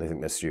at all, and they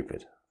think they're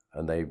stupid.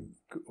 and they've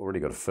already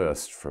got a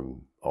first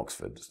from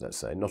Oxford, let's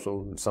say. Not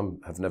all, some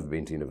have never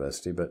been to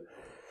university, but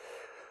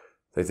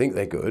they think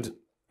they're good,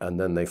 and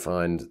then they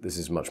find this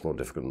is much more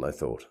difficult than I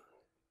thought.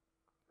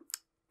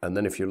 And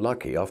then if you're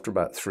lucky, after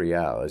about 3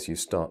 hours, you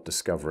start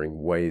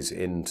discovering ways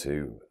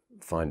into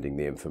finding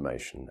the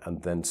information,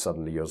 and then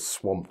suddenly you're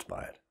swamped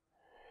by it.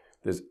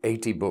 There's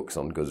 80 books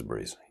on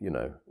gooseberries,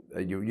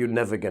 You're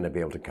never going to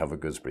be able to cover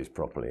gooseberries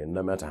properly, and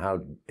no matter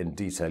how in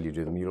detail you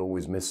do them, you'll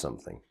always miss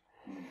something.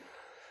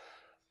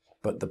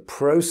 But the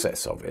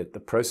process of it, the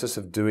process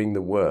of doing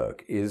the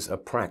work, is a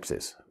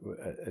practice,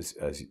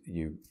 as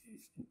you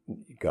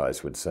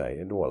guys would say,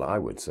 and well, I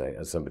would say,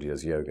 as somebody who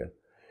does yoga.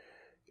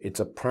 It's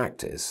a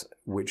practice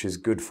which is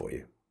good for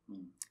you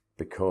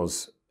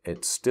because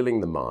it's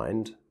stilling the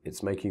mind,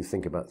 it's making you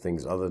think about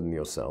things other than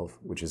yourself,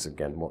 which is,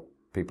 again, what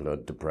people who are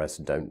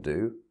depressed don't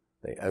do.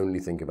 They only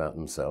think about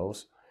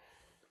themselves.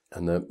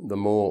 And the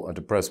more a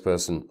depressed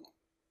person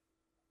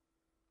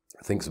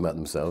thinks about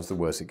themselves, the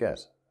worse it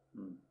gets.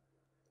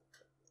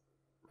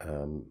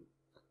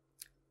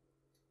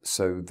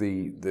 So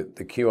the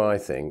QI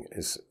thing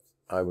is,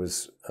 I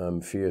was, a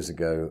few years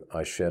ago,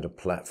 I shared a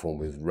platform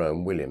with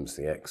Rowan Williams,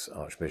 the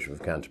ex-Archbishop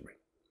of Canterbury.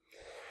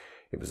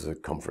 It was a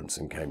conference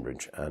in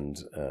Cambridge,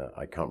 and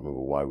I can't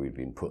remember why we'd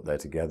been put there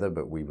together,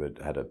 but we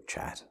had a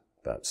chat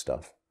about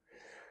stuff.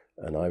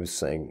 And I was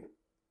saying,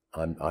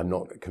 I'm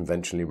not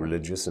conventionally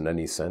religious in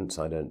any sense.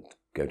 I don't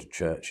go to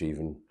church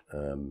even.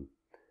 I'm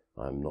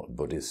not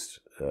Buddhist,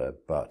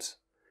 but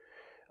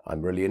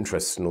I'm really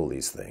interested in all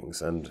these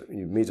things. And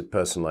you meet a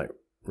person like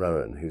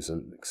Rowan, who's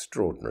an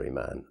extraordinary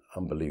man,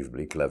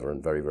 unbelievably clever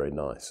and very, very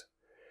nice.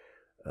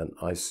 And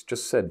I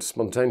just said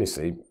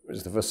spontaneously, it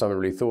was the first time I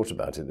really thought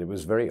about it, it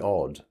was very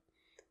odd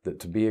that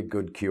to be a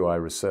good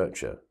QI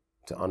researcher,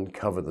 to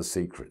uncover the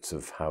secrets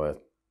of how a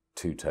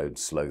two-toed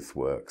sloth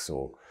works,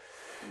 or,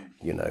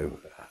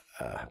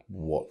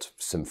 what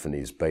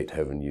symphonies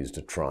Beethoven used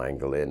a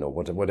triangle in, or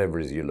whatever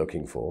it is you're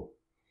looking for,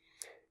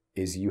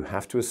 is you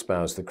have to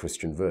espouse the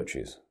Christian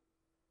virtues.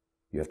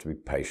 You have to be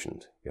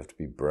patient, you have to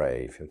be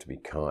brave, you have to be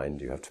kind,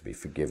 you have to be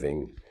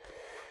forgiving,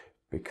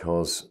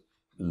 because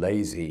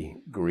lazy,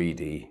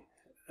 greedy,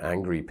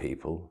 angry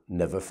people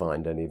never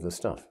find any of the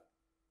stuff.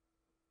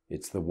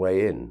 It's the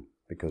way in,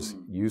 because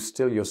you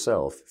still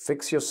yourself,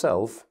 fix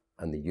yourself,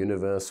 and the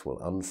universe will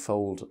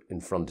unfold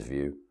in front of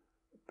you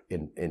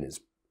in its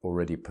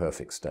already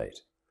perfect state.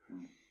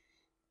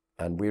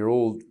 And we're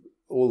all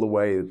the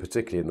way,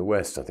 particularly in the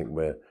West, I think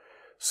we're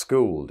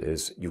schooled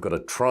is you've got to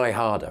try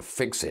harder,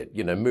 fix it,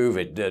 move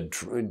it,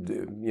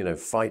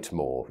 fight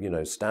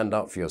more, stand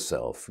up for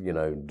yourself,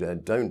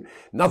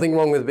 nothing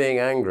wrong with being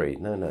angry.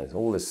 No,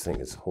 all this thing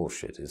is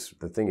horseshit.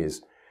 The thing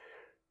is,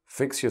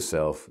 fix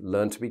yourself,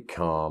 learn to be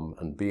calm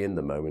and be in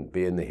the moment,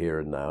 be in the here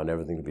and now, and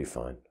everything will be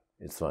fine.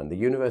 It's fine. The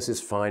universe is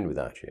fine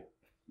without you.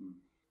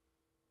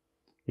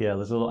 Yeah,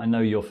 there's a lot. I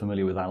know you're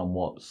familiar with Alan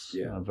Watts.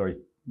 Yeah. I'm very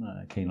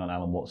keen on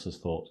Alan Watts'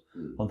 thought.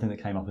 One thing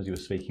that came up as you were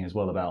speaking as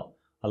well about,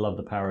 I love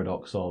the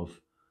paradox of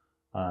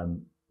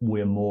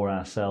we're more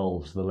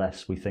ourselves the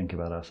less we think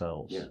about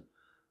ourselves. Yeah.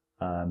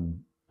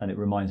 And it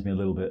reminds me a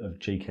little bit of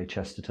G.K.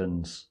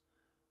 Chesterton's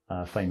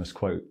famous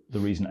quote, "The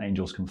reason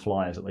angels can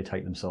fly is that they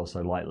take themselves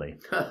so lightly."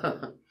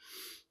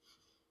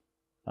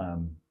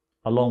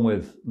 Along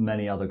with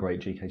many other great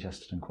G.K.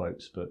 Chesterton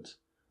quotes, but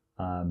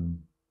I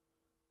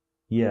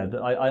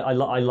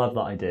love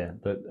that idea.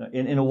 But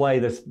in a way,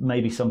 there's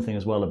maybe something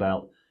as well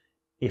about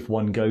if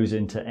one goes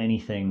into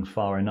anything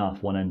far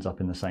enough, one ends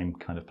up in the same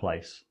kind of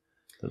place.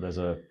 That there's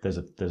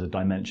a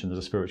dimension, there's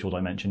a spiritual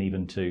dimension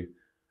even to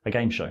a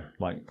game show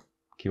like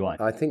QI.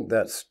 I think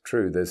that's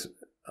true.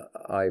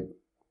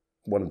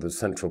 One of the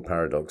central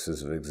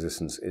paradoxes of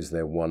existence is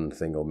there one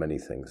thing or many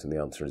things, and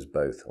the answer is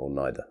both or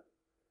neither.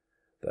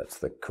 That's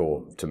the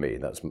core to me.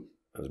 That's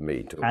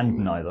me talking. And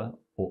neither,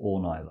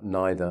 or neither.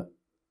 Neither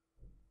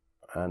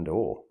and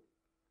or.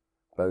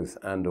 Both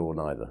and or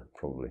neither,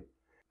 probably.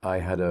 I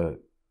had a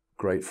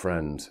great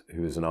friend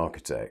who is an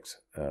architect,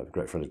 a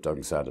great friend of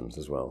Douglas Adams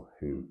as well,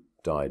 who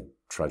died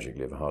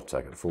tragically of a heart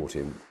attack at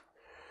 40.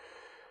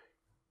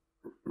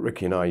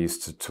 Ricky and I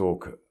used to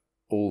talk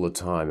all the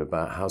time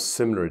about how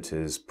similar it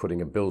is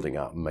putting a building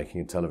up and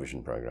making a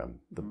television program.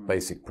 The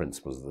basic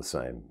principles are the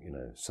same.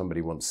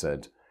 Somebody once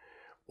said,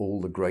 all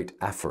the great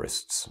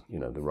aphorists,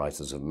 the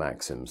writers of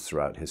maxims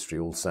throughout history,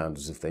 all sound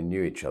as if they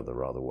knew each other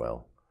rather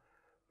well.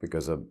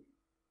 Because a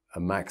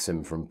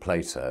maxim from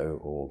Plato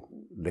or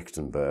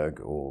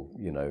Lichtenberg or,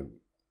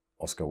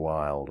 Oscar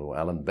Wilde or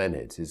Alan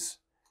Bennett is...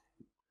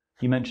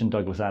 You mentioned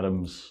Douglas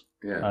Adams,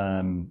 yeah.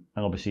 And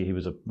obviously he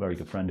was a very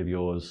good friend of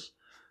yours,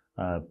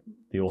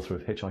 the author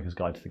of Hitchhiker's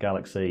Guide to the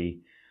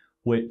Galaxy,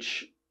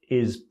 which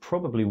is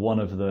probably one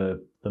of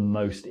the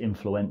most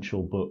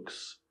influential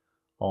books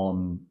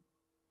on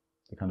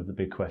the kind of the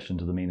big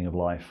questions of the meaning of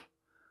life,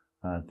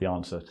 the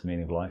answer to the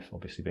meaning of life,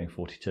 obviously being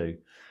 42.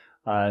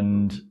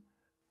 And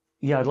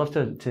yeah, I'd love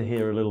to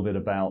hear a little bit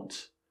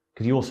about,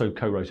 because you also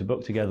co-wrote a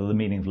book together, The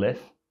Meaning of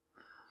Life.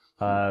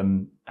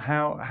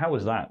 How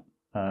was that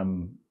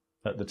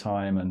at the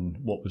time, and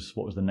what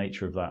was the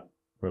nature of that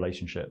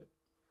relationship?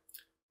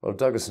 Well,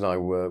 Douglas and I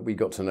we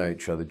got to know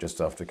each other just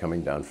after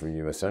coming down from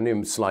university. I knew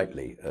him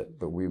slightly,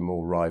 but we were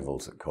more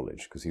rivals at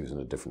college because he was in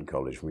a different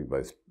college. We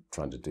both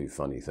trying to do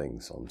funny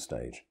things on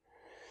stage.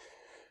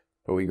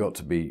 But we got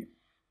to be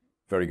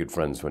very good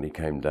friends when he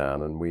came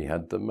down, and we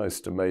had the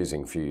most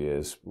amazing few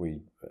years.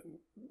 We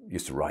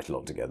used to write a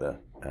lot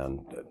together and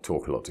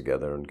talk a lot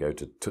together and go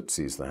to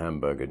Tootsie's, the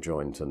hamburger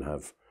joint, and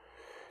have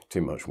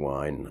too much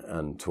wine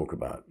and talk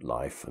about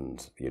life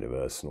and the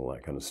universe and all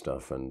that kind of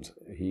stuff. And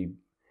he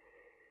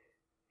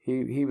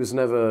was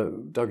never,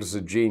 Douglas is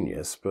a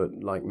genius,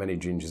 but like many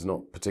geniuses,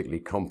 not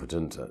particularly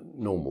competent at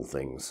normal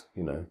things,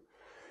 you know.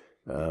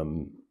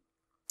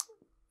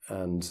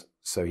 And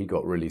so he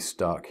got really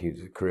stuck.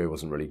 His career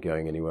wasn't really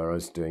going anywhere. I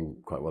was doing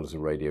quite well as a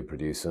radio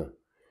producer.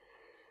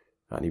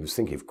 And he was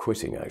thinking of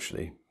quitting,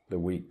 actually, the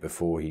week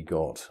before he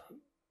got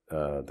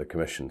the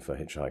commission for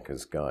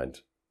Hitchhiker's Guide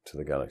to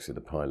the Galaxy,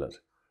 the pilot.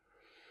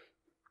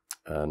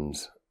 And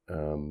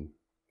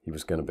he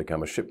was going to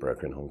become a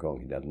shipbroker in Hong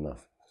Kong. He'd had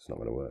enough. It's not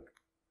going to work.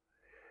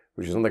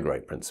 Which is another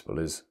great principle,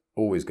 is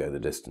always go the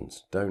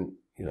distance. Don't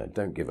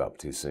give up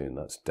too soon.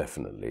 That's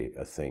definitely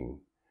a thing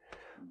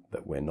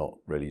that we're not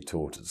really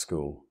taught at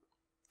school.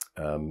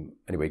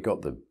 Anyway, he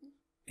got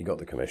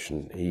the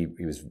commission. He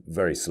was a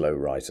very slow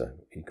writer.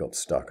 He got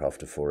stuck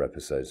after 4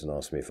 episodes and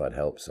asked me if I'd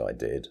help, so I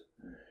did.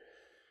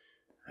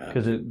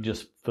 Because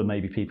just for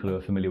maybe people who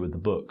are familiar with the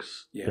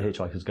books, The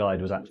Hitchhiker's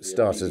Guide was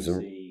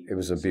actually it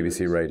was a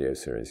BBC radio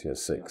series. Yeah,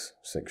 six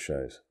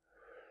shows.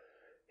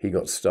 He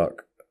got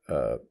stuck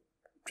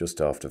just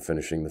after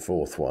finishing the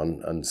 4th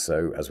one, and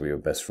so as we were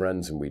best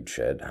friends and we'd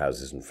shared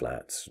houses and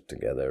flats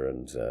together,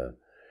 and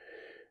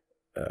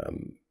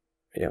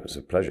it was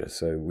a pleasure.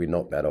 So we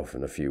knocked that off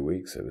in a few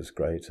weeks. It was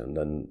great. And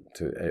then,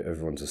 to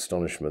everyone's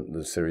astonishment,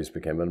 the series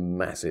became a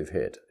massive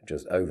hit,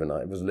 just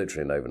overnight. It was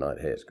literally an overnight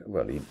hit.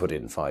 Well, he put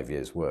in 5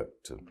 years' work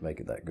to make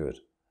it that good.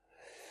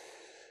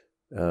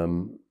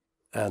 And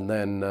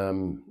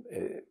then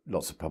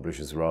lots of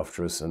publishers were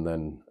after us. And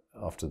then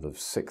after the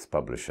 6th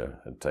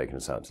publisher had taken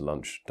us out to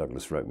lunch,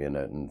 Douglas wrote me a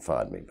note and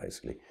fired me,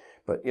 basically.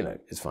 But,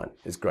 it's fine.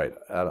 It's great.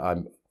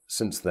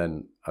 Since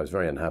then, I was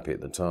very unhappy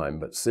at the time.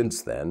 But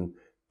since then,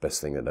 best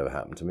thing that ever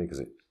happened to me, because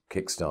it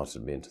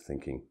kick-started me into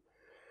thinking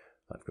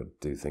I've got to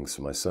do things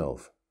for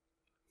myself.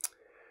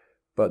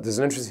 But there's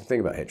an interesting thing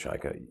about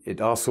Hitchhiker.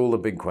 It asks all the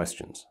big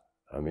questions.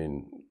 I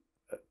mean,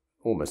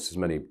 almost as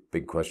many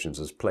big questions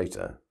as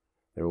Plato.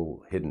 They're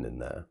all hidden in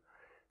there.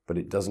 But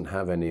it doesn't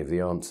have any of the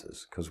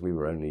answers, because we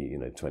were only,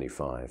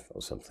 25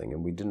 or something,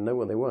 and we didn't know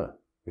what they were.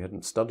 We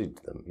hadn't studied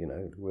them,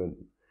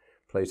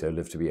 Plato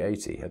lived to be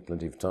 80, had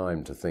plenty of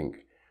time to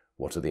think,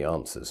 what are the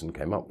answers, and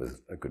came up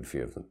with a good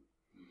few of them.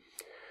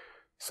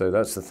 So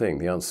that's the thing,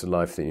 the answer to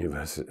life, the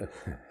universe,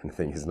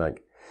 anything is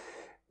like,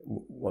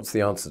 what's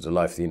the answer to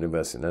life, the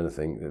universe, and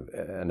anything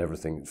and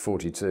everything?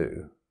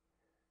 42.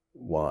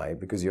 Why?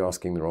 Because you're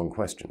asking the wrong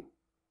question.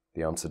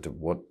 The answer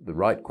to the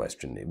right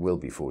question, it will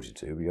be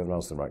 42, but you haven't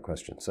asked the right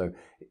question. So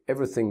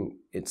everything,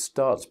 it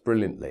starts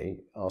brilliantly,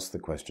 asks the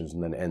questions,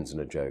 and then ends in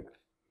a joke.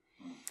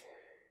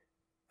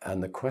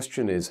 And the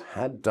question is,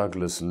 had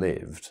Douglas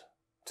lived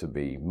to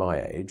be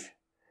my age,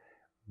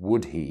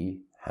 would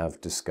he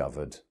have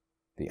discovered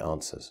the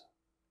answers?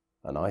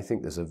 And I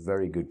think there's a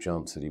very good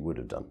chance that he would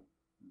have done.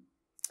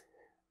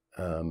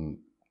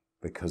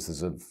 Because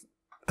there's a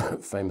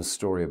famous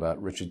story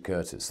about Richard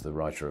Curtis, the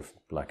writer of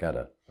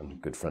Blackadder, and a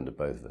good friend of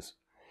both of us,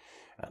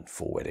 and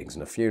 4 Weddings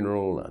and a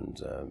Funeral,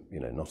 and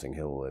Notting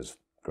Hill, those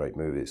great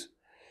movies.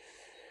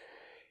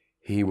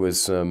 He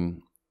was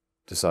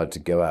decided to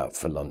go out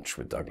for lunch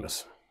with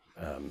Douglas.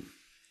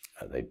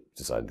 And they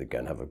decided they'd go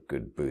and have a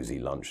good boozy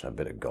lunch and a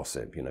bit of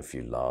gossip, a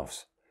few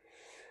laughs.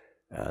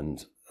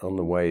 And on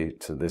the way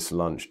to this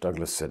lunch,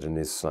 Douglas said in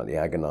his slightly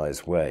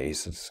agonized way, he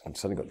said,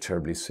 something got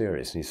terribly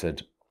serious, and he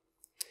said,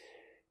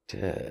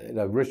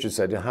 Richard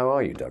said, how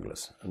are you,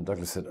 Douglas? And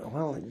Douglas said,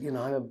 well, I'm in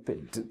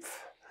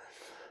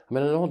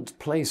an odd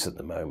place at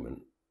the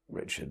moment,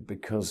 Richard,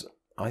 because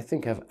I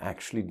think I've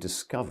actually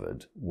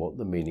discovered what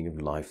the meaning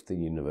of life, the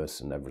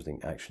universe, and everything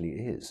actually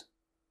is.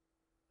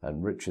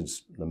 And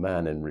the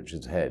man in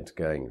Richard's head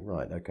going,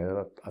 right, okay,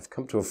 I've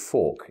come to a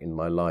fork in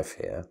my life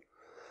here.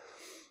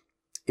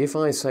 If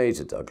I say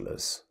to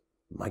Douglas,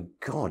 my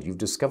God, you've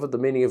discovered the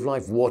meaning of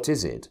life, what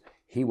is it?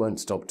 He won't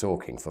stop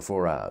talking for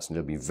 4 hours, and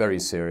it'll be very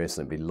serious,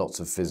 and there'll be lots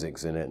of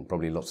physics in it, and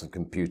probably lots of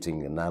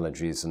computing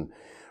analogies, and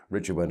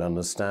Richard won't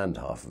understand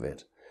half of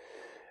it.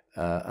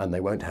 And they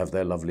won't have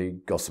their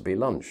lovely gossipy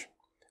lunch.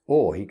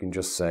 Or he can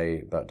just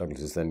say about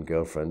Douglas's then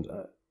girlfriend,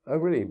 oh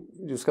really,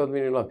 you discovered the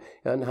meaning of life,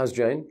 and how's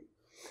Jane?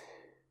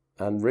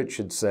 And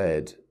Richard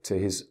said, to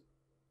his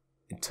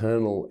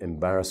eternal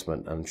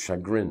embarrassment and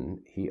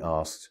chagrin, he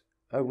asked,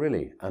 oh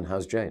really, and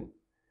how's Jane?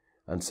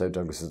 And so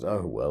Douglas says,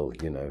 oh, well,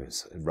 it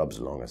rubs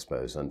along, I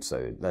suppose. And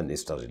so then they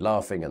started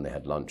laughing and they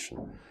had lunch.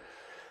 And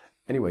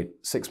anyway,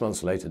 6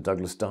 months later,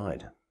 Douglas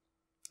died.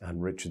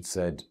 And Richard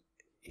said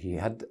he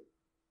had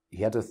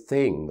a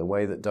thing, the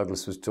way that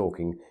Douglas was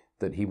talking,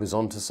 that he was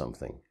onto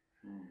something.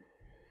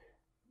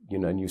 You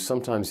know, and you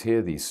sometimes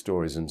hear these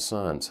stories in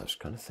science. I was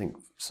trying to think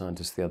of a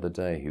scientist the other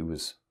day who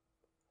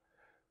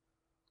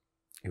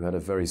had a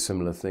very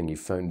similar thing. He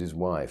phoned his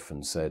wife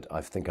and said,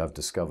 I think I've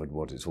discovered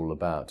what it's all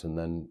about. And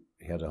then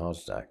he had a heart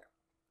attack.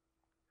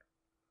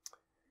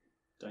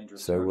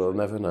 Dangerous. So we'll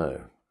never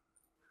know.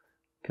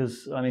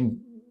 Because, I mean,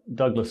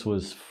 Douglas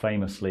was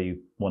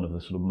famously one of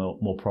the sort of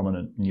more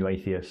prominent new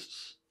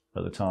atheists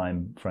at the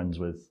time, friends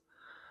with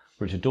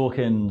Richard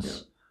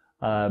Dawkins.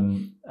 Yeah.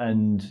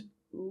 And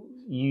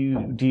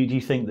do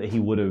you think that he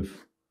would have,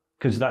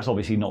 because that's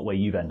obviously not where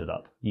you've ended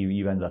up.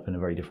 You've ended up in a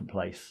very different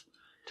place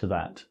to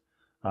that.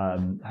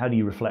 How do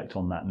you reflect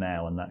on that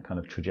now and that kind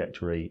of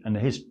trajectory and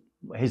his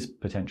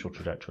potential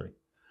trajectory?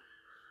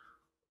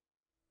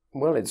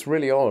 Well, it's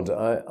really odd.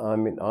 I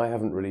mean, I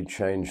haven't really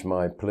changed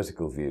my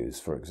political views,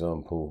 for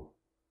example,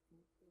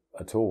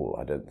 at all.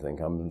 I don't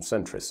think. I'm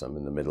centrist. I'm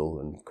in the middle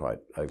and quite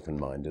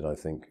open-minded. I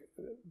think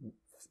the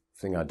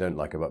thing I don't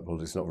like about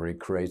politics is not very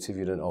creative.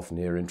 You don't often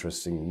hear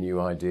interesting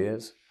new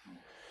ideas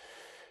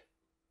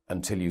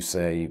until you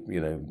say, you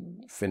know,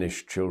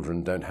 Finnish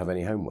children don't have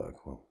any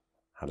homework. Well,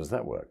 how does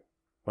that work?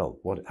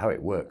 Well, how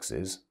it works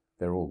is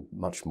they're all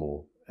much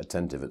more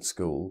attentive at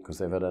school because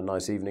they've had a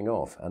nice evening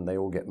off, and they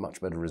all get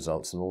much better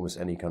results than almost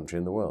any country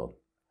in the world.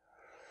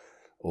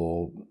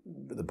 Or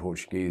the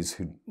Portuguese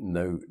who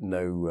no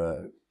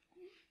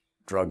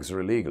drugs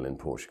are illegal in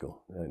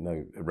Portugal,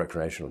 no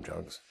recreational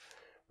drugs.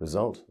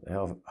 Result, they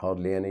have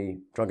hardly any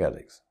drug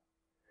addicts.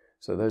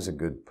 So those are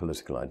good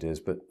political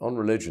ideas. But on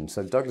religion,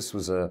 so Douglas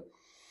was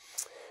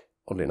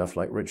oddly enough,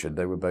 like Richard,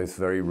 they were both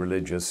very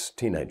religious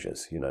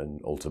teenagers, you know,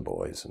 altar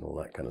boys and all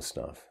that kind of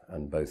stuff,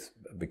 and both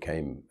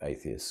became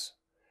atheists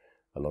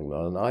along the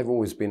line. And I've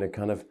always been a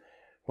kind of,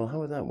 well, how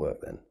would that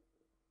work then?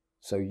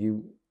 So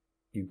you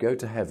go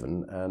to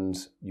heaven and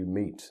you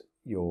meet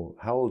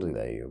how old are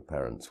they, your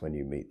parents, when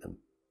you meet them?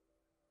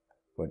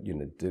 What, you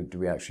know, do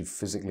we actually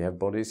physically have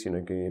bodies? You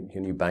know,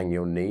 can you bang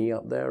your knee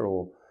up there?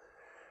 Or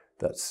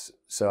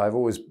so I've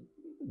always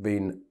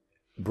been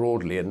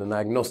broadly in an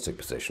agnostic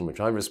position,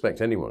 which I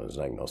respect anyone as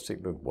an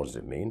agnostic, but what does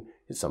it mean?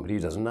 It's somebody who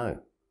doesn't know.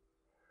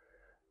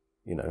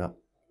 You know,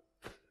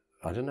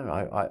 I don't know.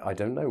 I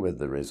don't know whether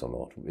there is or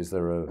not. Is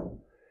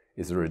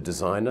there a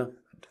designer?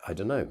 I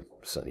don't know. It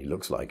certainly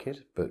looks like it.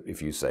 But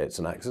if you say it's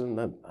an accident,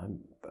 I'm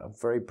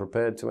very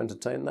prepared to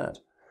entertain that.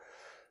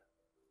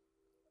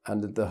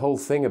 And the whole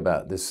thing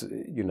about this,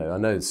 you know, I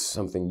know it's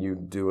something you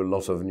do a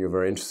lot of and you're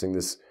very interested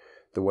in,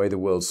 the way the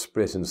world's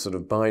split into sort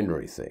of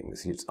binary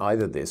things. It's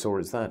either this or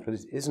it's that, but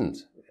it isn't.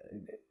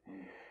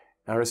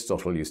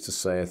 Aristotle used to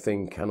say a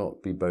thing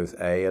cannot be both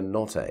A and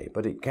not A,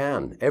 but it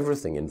can.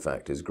 Everything, in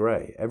fact, is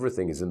grey.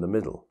 Everything is in the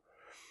middle.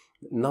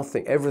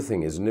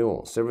 Everything is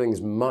nuanced. Everything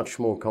is much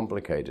more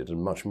complicated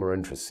and much more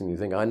interesting. You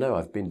think, I know,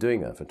 I've been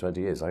doing that for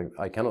 20 years.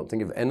 I cannot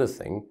think of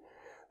anything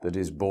that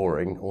is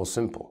boring or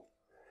simple.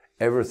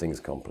 Everything's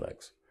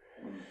complex.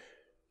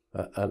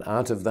 And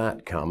out of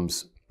that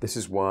comes, this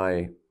is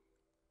why,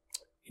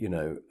 you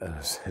know,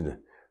 I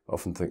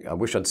often think, I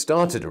wish I'd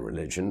started a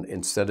religion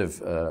instead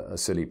of a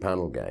silly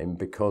panel game,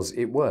 because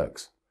it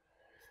works.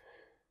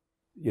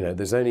 You know,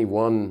 there's only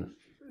one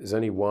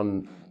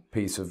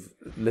piece of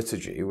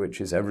liturgy,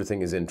 which is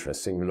everything is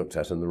interesting looked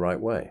at in the right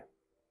way.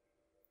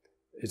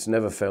 It's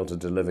never failed to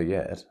deliver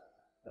yet.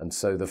 And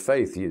so the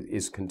faith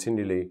is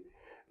continually,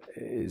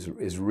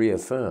 is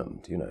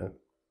reaffirmed, you know.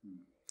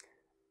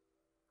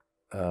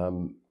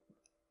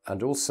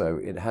 And also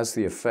it has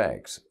the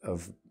effect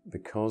of,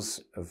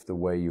 because of the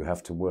way you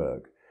have to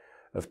work,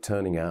 of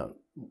turning out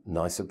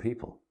nicer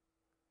people.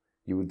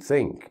 You would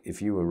think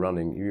if you were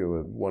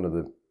one of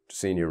the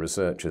senior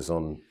researchers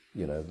on,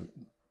 you know,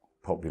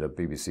 popular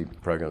BBC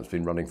programme that's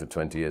been running for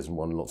 20 years and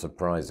won lots of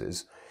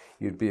prizes,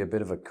 you'd be a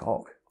bit of a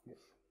cock.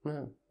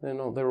 No, they're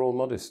not. They're all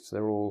modest.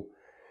 They're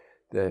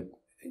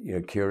you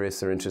know, curious.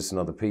 They're interested in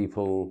other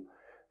people.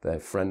 They're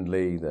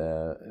friendly.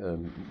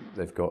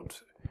 They've got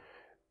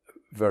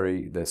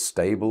they're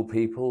stable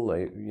people.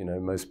 You know,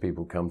 most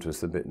people come to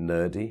us a bit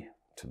nerdy,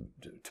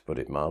 to put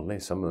it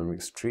mildly. Some of them are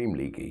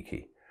extremely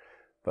geeky,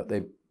 but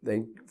they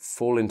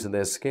fall into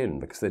their skin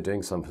because they're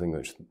doing something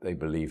which they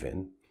believe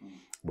in,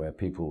 where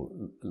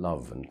people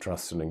love and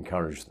trust and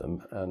encourage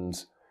them,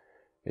 and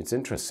it's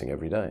interesting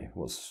every day.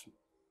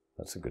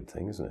 That's a good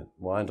thing, isn't it?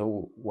 Why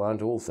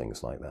aren't all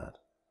things like that?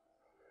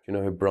 Do you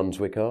know who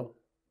Brunswick are?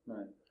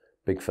 No.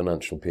 Big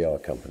financial PR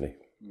company.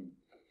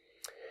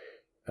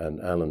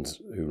 And Alan,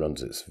 who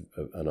runs it's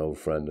an old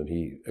friend, and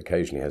he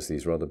occasionally has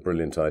these rather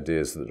brilliant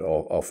ideas that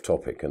are off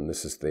topic, and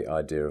this is the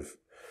idea of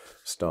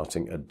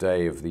starting a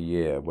day of the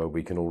year where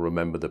we can all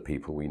remember the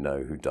people we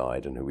know who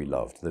died and who we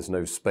loved. There's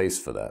no space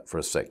for that for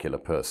a secular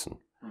person.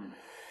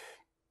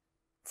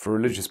 For a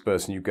religious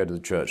person, you go to the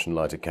church and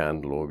light a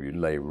candle or you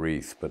lay a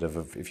wreath, but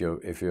if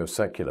you're a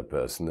secular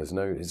person,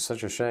 it's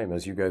such a shame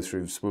as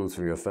you spool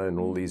through your phone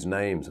all these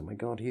names. Oh my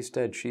God, he's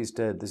dead, she's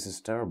dead, this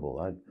is terrible.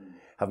 I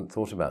haven't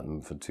thought about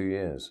them for 2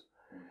 years.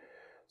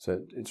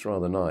 So it's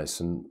rather nice.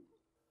 And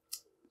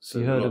so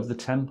you heard of the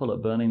temple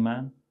at Burning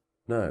Man?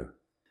 No.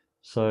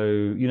 So,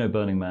 you know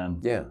Burning Man?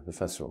 Yeah, the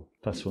festival.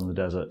 Festival in the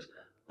desert.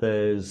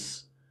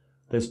 there's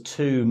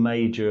two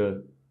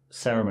major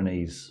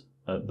ceremonies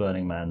at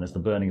Burning Man. There's the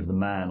burning of the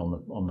man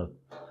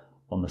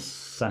on the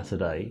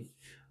Saturday,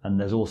 and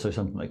there's also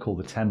something they call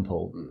the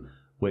temple,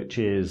 which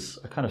is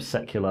a kind of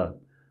secular.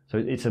 So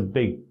it's a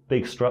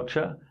big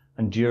structure,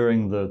 and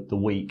during the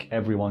week,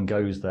 everyone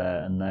goes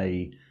there and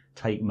they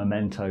take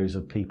mementos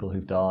of people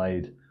who've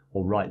died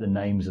or write the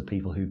names of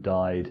people who've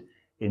died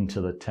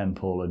into the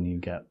temple, and you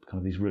get kind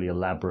of these really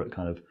elaborate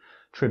kind of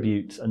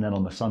tributes. And then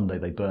on the Sunday,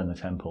 they burn the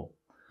temple.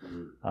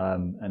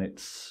 And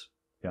it's,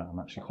 I'm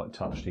actually quite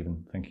touched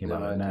even thinking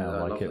about it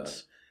now. Like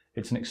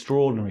it's an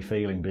extraordinary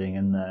feeling being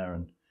in there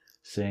and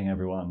seeing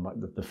everyone. Like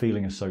the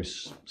feeling is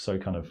so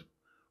kind of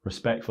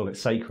respectful. It's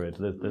sacred.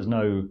 There's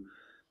no,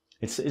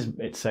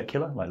 it's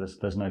secular. Like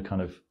there's no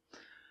kind of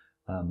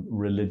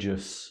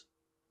religious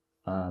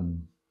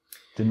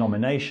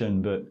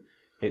denomination, but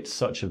it's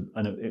such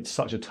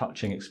a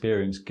touching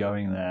experience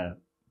going there,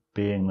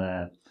 being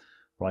there,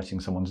 writing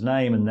someone's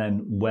name, and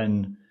then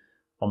when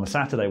on the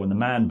Saturday when the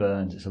man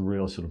burns, it's a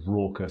real sort of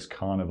raucous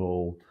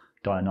carnival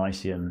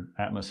Dionysian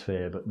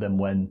atmosphere. But then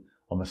when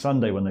on the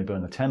Sunday when they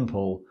burn the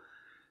temple,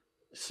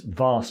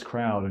 vast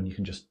crowd, and you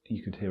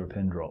could hear a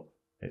pin drop.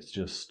 It's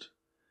just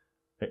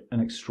an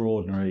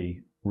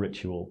extraordinary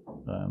ritual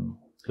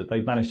that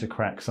they've managed to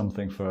crack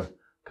something for a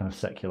kind of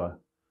secular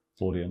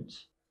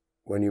audience.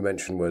 When you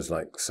mention words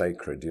like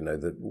sacred,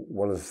 that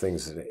one of the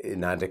things that are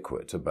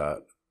inadequate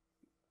about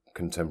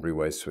contemporary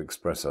ways to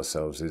express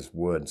ourselves is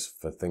words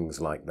for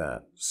things like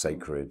that.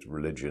 Sacred,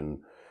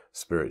 religion,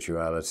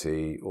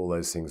 spirituality, all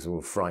those things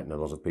will frighten a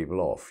lot of people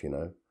off,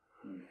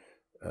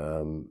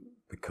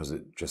 because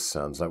it just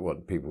sounds like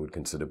what people would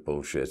consider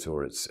bullshit,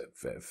 or it's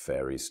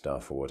fairy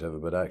stuff or whatever.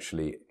 But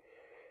actually,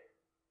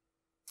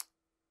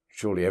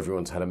 surely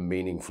everyone's had a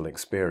meaningful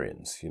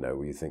experience,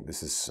 where you think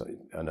this is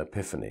an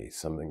epiphany,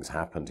 something's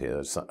happened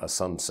here, a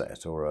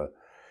sunset, or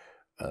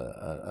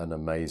an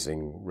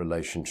amazing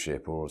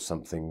relationship, or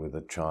something with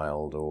a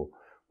child, or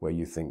where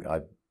you think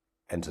I've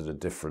entered a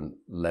different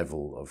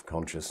level of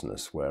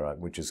consciousness,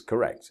 which is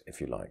correct, if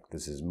you like.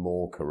 This is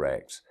more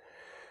correct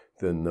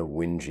than the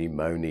whingy,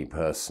 moany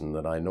person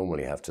that I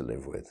normally have to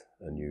live with.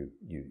 And you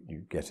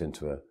get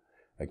into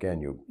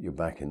you're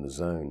back in the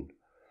zone.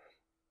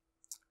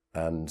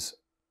 And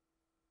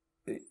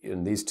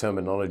these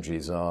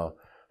terminologies are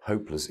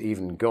hopeless.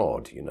 Even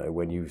God,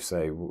 when you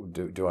say,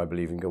 do I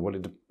believe in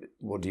God?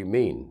 What do you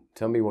mean?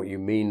 Tell me what you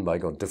mean by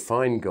God.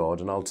 Define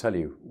God, and I'll tell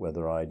you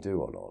whether I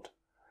do or not.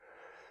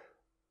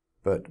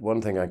 But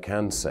one thing I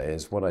can say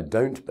is what I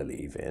don't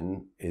believe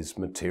in is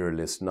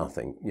materialist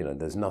nothing.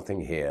 There's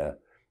nothing here.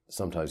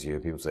 Sometimes you hear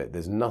people say,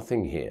 there's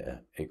nothing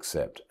here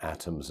except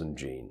atoms and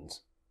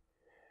genes.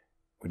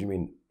 What do you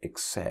mean,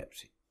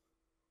 except?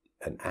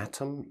 An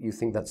atom? You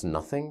think that's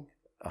nothing?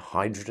 A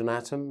hydrogen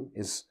atom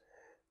is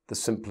the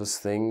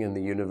simplest thing in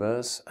the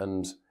universe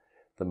and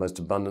the most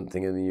abundant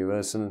thing in the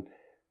universe. And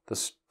the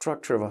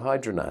structure of a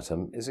hydrogen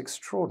atom is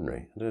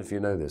extraordinary. I don't know if you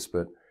know this,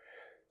 but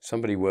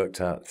somebody worked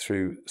out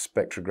through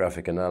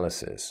spectrographic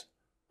analysis,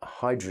 a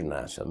hydrogen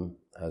atom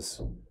has,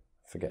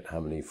 I forget how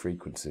many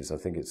frequencies, I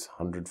think it's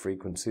 100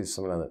 frequencies,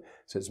 something like that.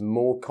 So it's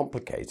more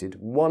complicated,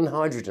 one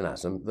hydrogen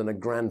atom, than a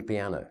grand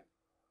piano.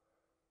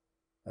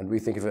 And we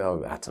think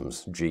of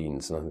atoms,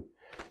 genes, and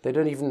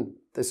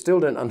they still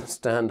don't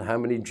understand how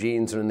many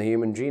genes are in the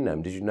human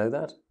genome. Did you know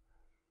that?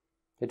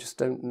 They just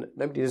don't,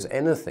 nobody does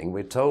anything.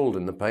 We're told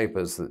in the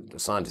papers that the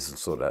scientists will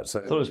sort out.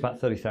 So I thought it was about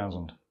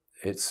 30,000.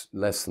 It's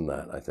less than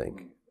that, I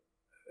think.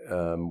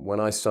 When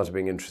I started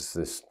being interested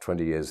in this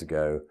 20 years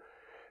ago,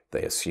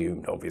 they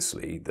assumed,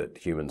 obviously, that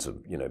humans,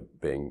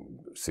 being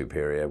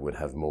superior, would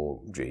have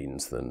more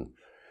genes than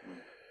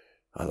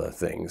other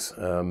things.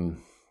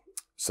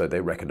 So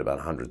they reckoned about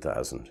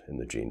 100,000 in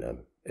the genome.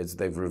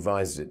 They've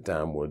revised it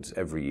downwards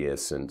every year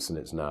since, and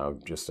it's now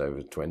just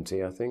over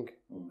 20, I think.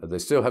 But they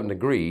still haven't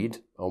agreed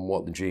on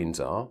what the genes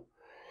are.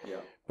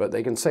 Yeah. But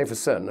they can say for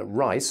certain that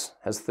rice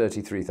has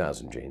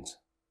 33,000 genes,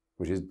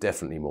 which is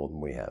definitely more than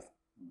we have.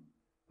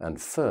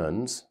 And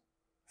ferns,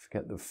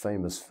 forget the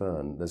famous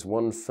fern. There's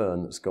one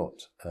fern that's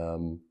got,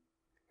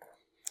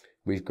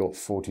 we've got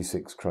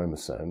 46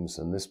 chromosomes,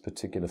 and this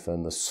particular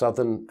fern, the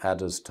southern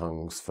adder's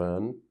tongue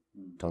fern,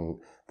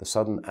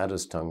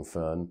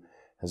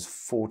 has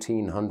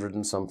 1,400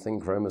 and something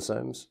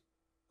chromosomes.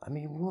 I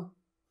mean,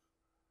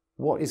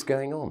 what is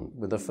going on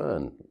with a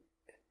fern?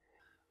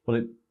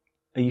 Well,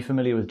 are you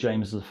familiar with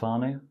James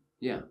Zafanu?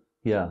 Yeah.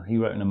 Yeah, he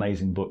wrote an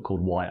amazing book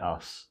called Why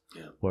Us,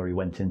 where he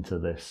went into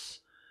this.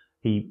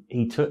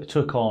 He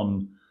took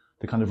on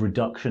the kind of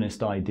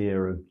reductionist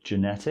idea of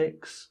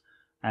genetics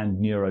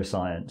and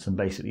neuroscience and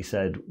basically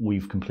said,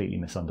 we've completely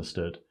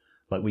misunderstood.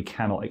 Like, we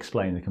cannot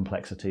explain the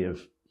complexity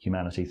of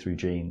humanity through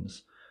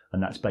genes.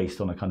 And that's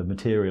based on a kind of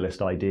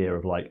materialist idea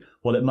of like,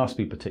 well, it must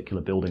be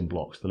particular building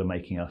blocks that are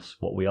making us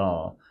what we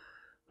are.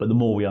 But the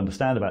more we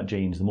understand about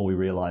genes, the more we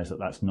realize that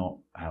that's not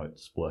how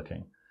it's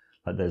working.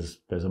 Like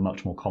there's a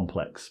much more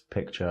complex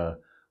picture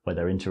where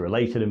they're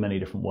interrelated in many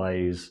different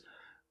ways.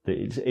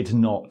 It's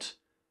not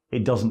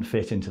it doesn't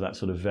fit into that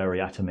sort of very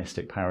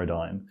atomistic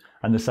paradigm.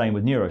 And the same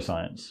with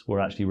neuroscience. We're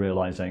actually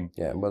realizing.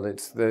 Yeah, well,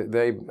 it's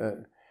they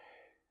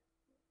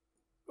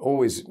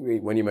always,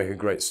 when you make a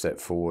great step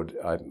forward,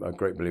 I'm a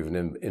great believer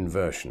in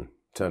inversion.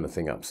 Turn a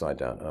thing upside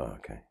down. Oh,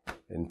 okay.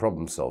 In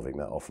problem solving,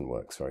 that often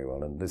works very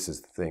well. And this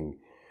is the thing,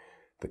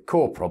 the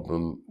core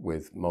problem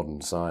with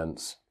modern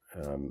science,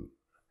 and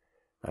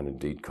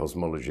indeed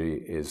cosmology,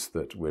 is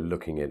that we're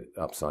looking at it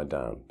upside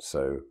down.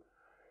 So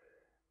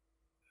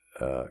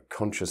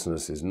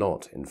consciousness is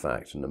not, in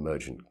fact, an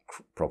emergent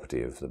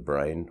property of the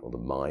brain or the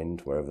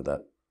mind, wherever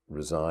that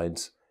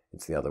resides.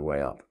 It's the other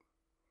way up.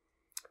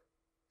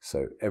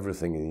 So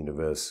everything in the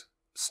universe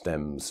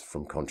stems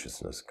from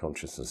consciousness.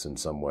 Consciousness in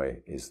some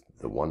way is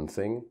the one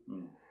thing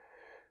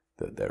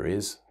that there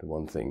is, the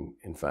one thing,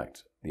 in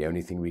fact, the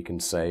only thing we can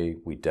say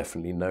we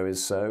definitely know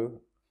is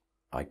so.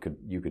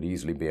 You could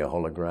easily be a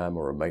hologram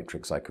or a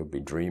matrix. I could be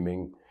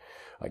dreaming,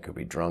 I could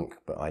be drunk,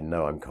 but I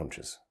know I'm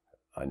conscious.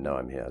 I know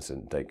I'm here, as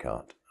in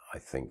Descartes. I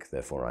think,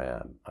 therefore I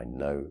am. I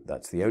know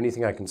that's the only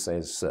thing I can say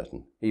is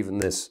certain. Even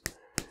this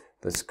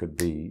could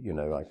be,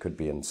 I could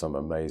be in some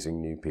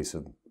amazing new piece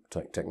of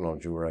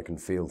technology where I can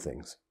feel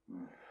things.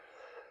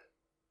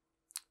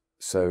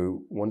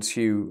 So once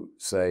you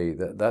say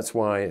that's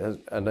why,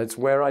 and that's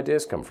where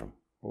ideas come from.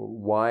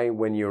 Why,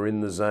 when you're in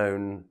the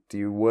zone, do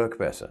you work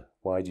better?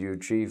 Why do you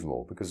achieve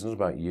more? Because it's not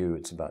about you,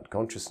 it's about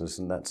consciousness,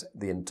 and that's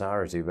the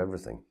entirety of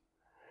everything.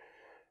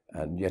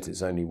 And yet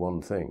it's only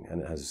one thing,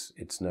 and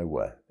it's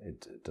nowhere.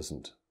 It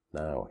doesn't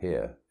now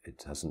here.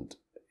 It's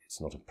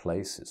not a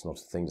place, it's not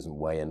a thing, it doesn't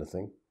weigh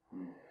anything.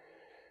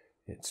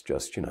 It's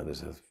just,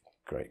 there's a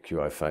great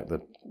QI fact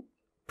that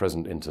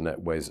present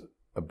internet weighs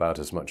about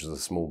as much as a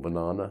small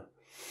banana.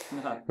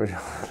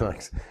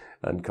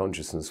 And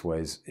consciousness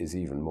is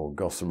even more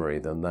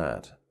gossamery than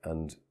that.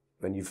 And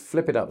when you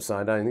flip it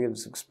upside down, I think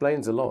it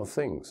explains a lot of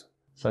things.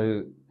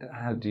 So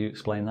how do you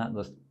explain that?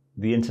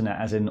 The internet,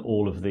 as in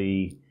all of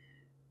the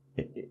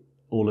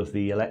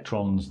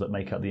electrons that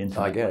make up the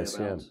internet? I guess,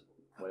 yeah.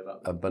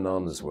 A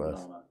banana's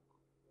worth.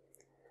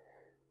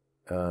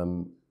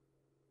 And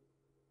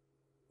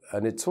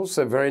it's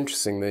also very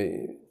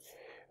interesting.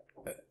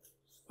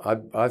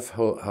 I've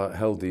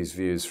held these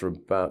views for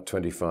about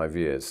 25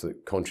 years,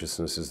 that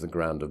consciousness is the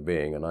ground of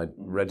being, and I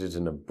read it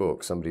in a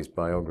book, somebody's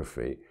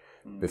biography,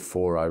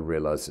 before I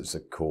realized it's a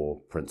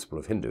core principle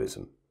of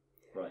Hinduism.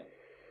 Right.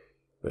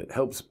 But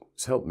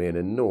it's helped me an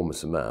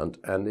enormous amount,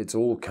 and it's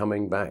all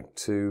coming back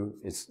to,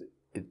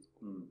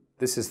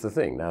 this is the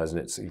thing now, isn't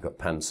it? So you've got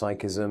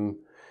panpsychism,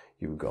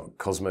 you've got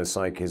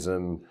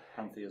cosmopsychism.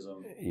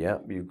 Pantheism. Yeah,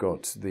 you've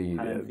got the...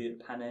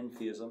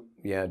 Panentheism.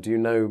 Yeah, do you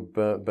know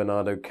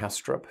Bernardo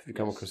Kastrup? Have you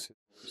come across him?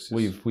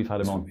 We've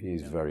had him on.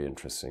 He's very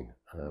interesting.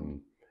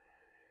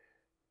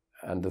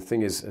 And the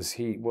thing is,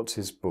 what's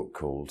his book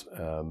called?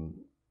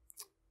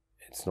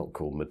 It's not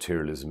called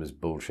Materialism is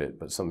Bullshit,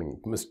 but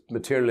something,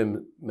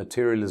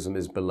 Materialism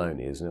is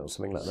Baloney, isn't it? Or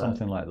something like that.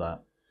 Something like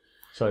that.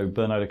 So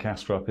Bernardo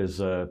Kastrup is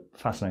a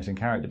fascinating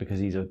character because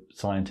he's a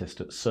scientist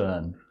at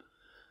CERN,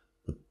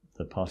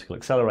 the particle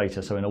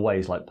accelerator. So in a way,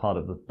 he's like part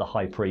of the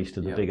high priest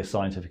of the biggest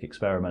scientific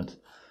experiment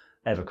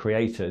ever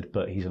created,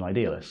 but he's an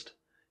idealist.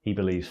 He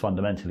believes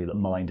fundamentally that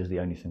mind is the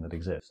only thing that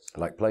exists.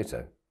 Like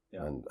Plato,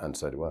 and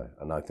so do I.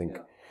 And I think,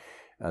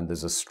 and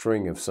there's a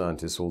string of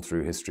scientists all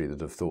through history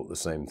that have thought the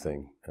same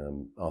thing.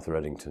 Arthur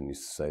Eddington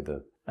used to say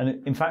that.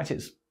 And in fact,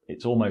 it's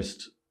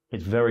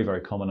very,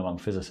 very common among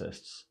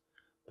physicists.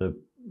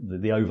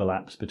 The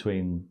overlaps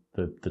between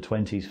the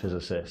 20s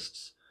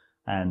physicists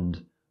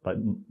and like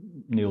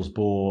Niels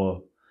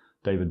Bohr,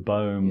 David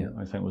Bohm,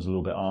 I think was a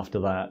little bit after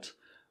that.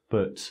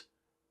 But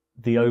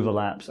the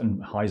overlaps,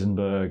 and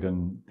Heisenberg,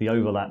 and the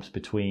overlaps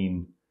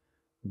between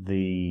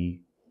the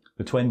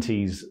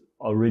 20s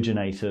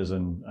originators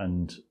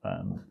and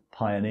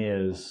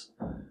pioneers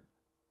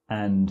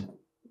and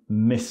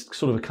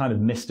sort of a kind of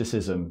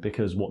mysticism,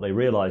 because what they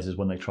realized is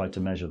when they tried to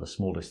measure the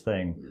smallest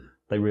thing,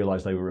 they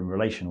realized they were in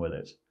relation with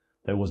it.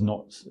 There was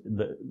not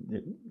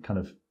it kind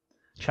of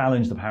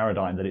challenge the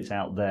paradigm that it's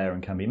out there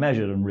and can be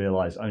measured, and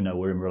realize, oh no,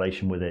 we're in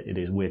relation with it.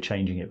 We're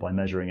changing it by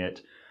measuring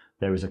it.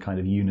 There is a kind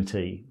of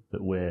unity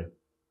that we're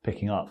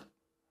picking up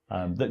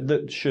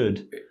that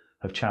should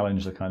have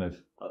challenged the kind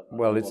of.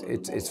 Well,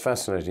 it's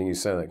fascinating you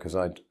say that, because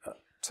I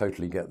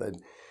totally get that.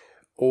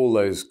 All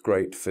those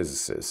great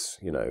physicists,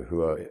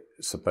 who are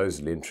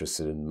supposedly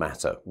interested in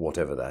matter,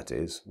 whatever that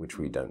is, which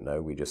we don't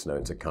know. We just know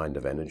it's a kind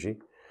of energy.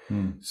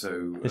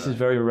 So this is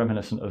very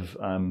reminiscent of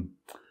Ian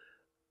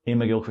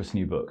McGilchrist's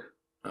new book.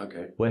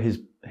 Okay. Where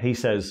he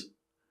says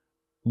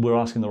we're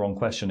asking the wrong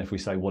question if we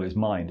say what is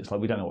mind. It's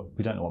like we don't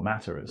know what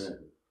matter is.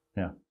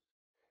 Yeah.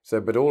 So,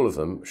 but all of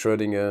them,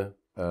 Schrödinger,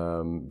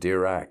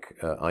 Dirac,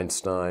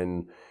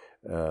 Einstein,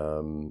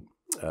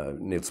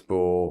 Niels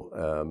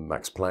Bohr,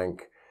 Max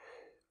Planck,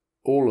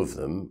 all of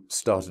them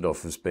started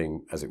off as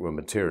being, as it were,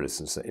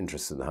 materialists and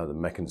interested in how the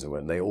mechanism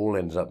went. They all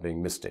ended up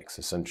being mystics,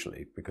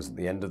 essentially, because at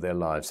the end of their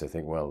lives they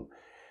think, well,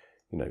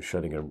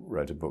 Schrödinger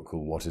wrote a book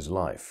called What is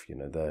Life?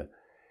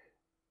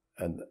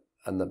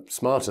 the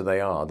smarter they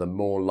are, the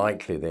more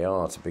likely they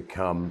are to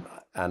become,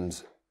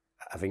 and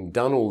having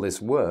done all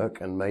this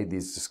work and made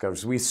these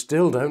discoveries, we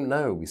still don't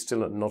know. We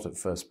still are not at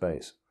first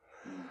base.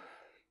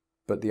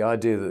 But the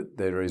idea that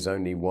there is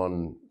only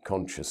one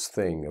conscious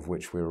thing of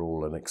which we're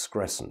all an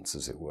excrescence,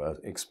 as it were,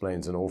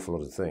 explains an awful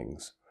lot of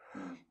things.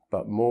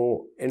 But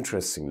more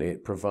interestingly,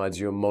 it provides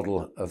you a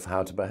model of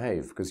how to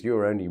behave, because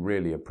you're only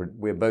really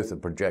we're both a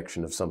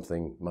projection of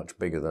something much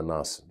bigger than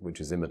us, which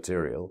is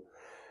immaterial.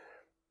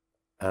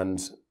 And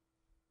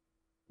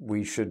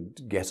we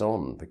should get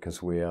on,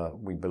 because we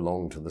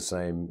belong to the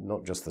same,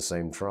 not just the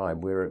same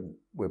tribe.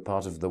 We're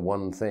part of the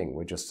one thing.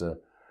 We're just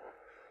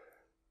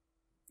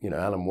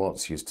Alan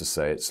Watts used to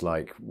say it's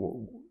like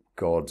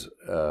God,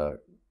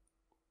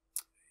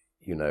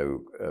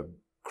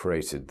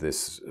 created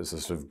this as a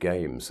sort of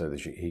game so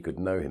that he could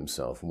know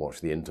himself and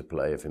watch the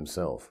interplay of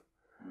himself.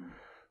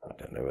 I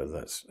don't know whether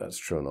that's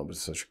true or not, but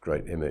it's such a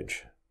great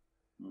image.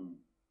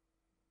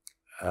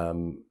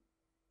 And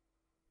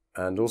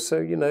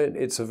also,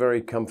 it's a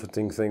very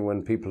comforting thing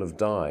when people have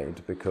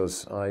died,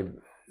 because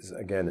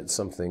it's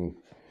something,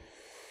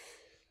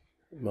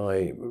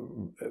 my,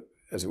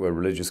 as it were,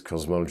 religious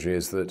cosmology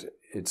is that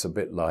it's a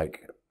bit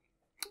like,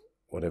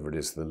 whatever it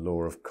is, the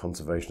law of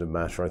conservation of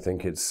matter. I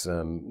think it's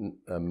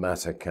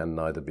matter can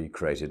neither be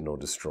created nor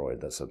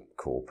destroyed. That's a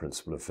core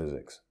principle of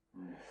physics.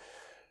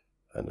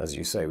 And as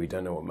you say, we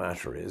don't know what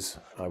matter is.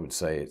 I would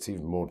say it's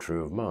even more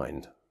true of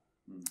mind.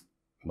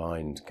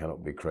 Mind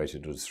cannot be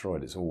created or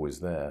destroyed. It's always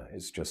there.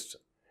 It's just,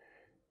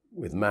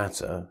 with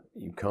matter,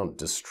 you can't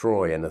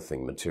destroy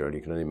anything material.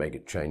 You can only make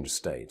it change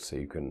state. So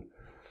you can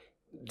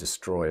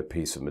destroy a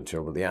piece of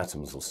material, but the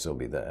atoms will still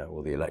be there,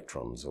 or the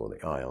electrons, or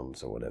the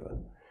ions, or whatever.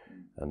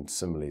 And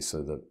similarly,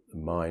 so the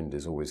mind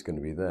is always going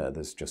to be there.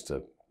 There's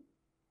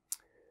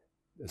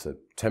a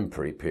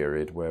temporary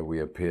period where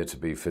we appear to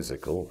be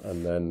physical,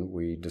 and then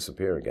we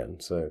disappear again.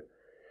 So,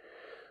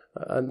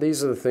 and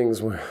these are the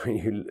things where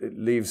it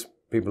leaves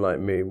people like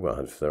me, well,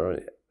 I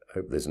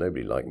hope there's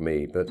nobody like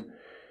me, but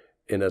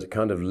in a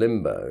kind of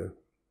limbo,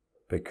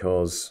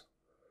 because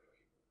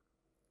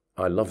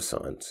I love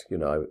science.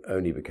 I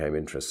only became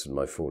interested in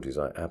my 40s.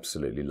 I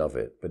absolutely love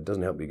it, but it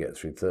doesn't help you get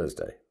through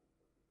Thursday.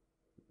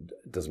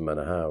 It doesn't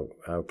matter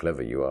how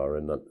clever you are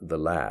in the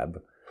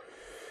lab,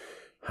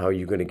 how are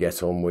you going to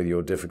get on with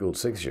your difficult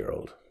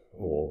 6-year-old?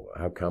 Or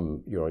how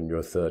come you're on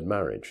your third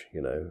marriage?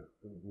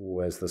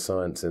 Where's the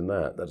science in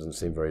that? That doesn't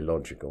seem very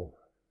logical.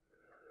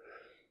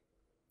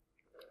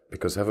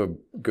 Because however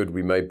good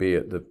we may be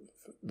at the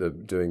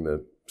doing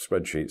the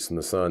spreadsheets and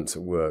the science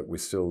at work, we're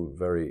still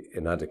very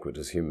inadequate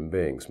as human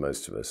beings,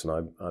 most of us.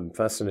 And I'm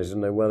fascinated to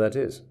know why that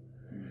is.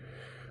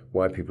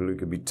 Why people who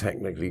could be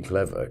technically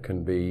clever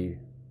can be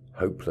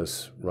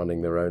hopeless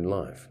running their own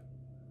life.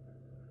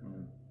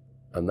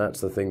 And that's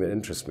the thing that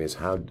interests me, is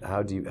how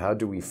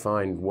do we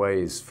find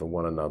ways for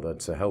one another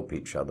to help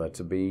each other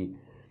to be,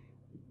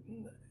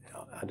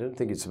 I don't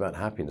think it's about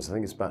happiness, I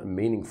think it's about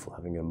meaningful,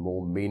 having a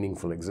more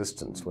meaningful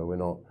existence where we're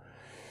not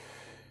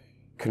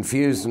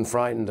confused and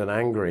frightened and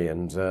angry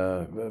and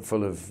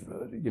full of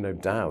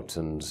doubt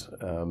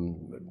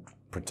and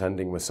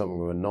pretending we're something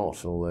we're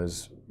not, all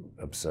those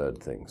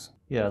absurd things.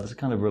 Yeah, there's a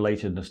kind of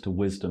relatedness to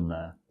wisdom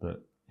there,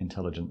 that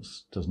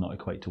intelligence does not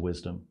equate to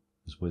wisdom,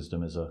 because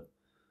wisdom is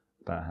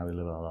about how we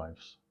live our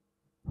lives.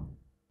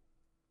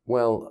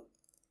 Well,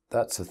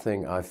 that's the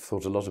thing. I've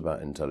thought a lot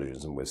about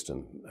intelligence and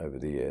wisdom over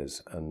the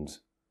years, and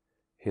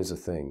here's the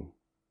thing.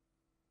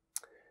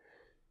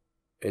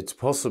 It's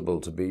possible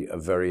to be a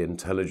very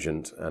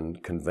intelligent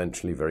and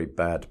conventionally very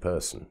bad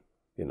person.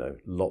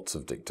 Lots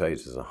of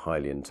dictators are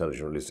highly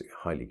intelligent, or at least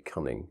highly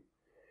cunning.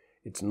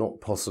 It's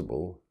not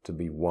possible to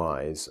be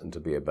wise and to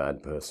be a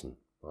bad person.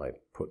 I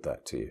put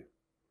that to you.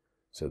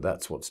 So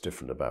that's what's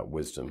different about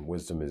wisdom.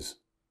 Wisdom is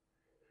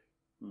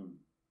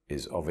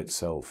of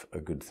itself a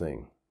good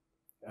thing.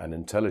 And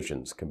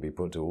intelligence can be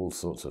put to all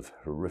sorts of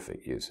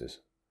horrific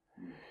uses.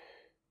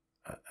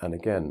 And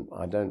again,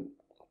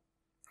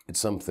 it's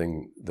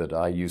something that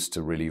I used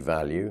to really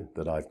value,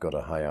 that I've got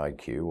a high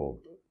IQ, or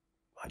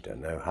I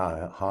don't know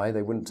how high.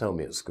 They wouldn't tell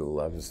me at school.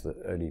 I was the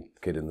only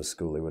kid in the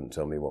school. They wouldn't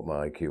tell me what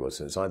my IQ was.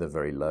 So it's either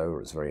very low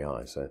or it's very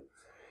high.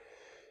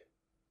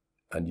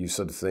 And you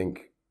sort of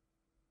think,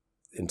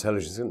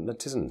 intelligence,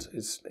 it isn't.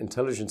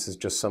 Intelligence is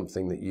just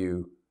something that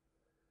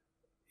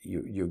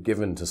you're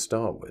given to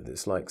start with.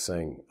 It's like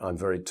saying, I'm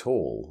very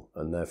tall,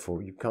 and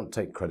therefore you can't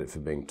take credit for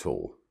being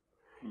tall,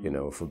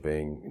 or for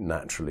being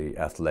naturally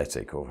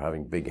athletic or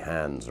having big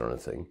hands or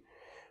anything.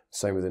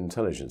 Same with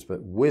intelligence.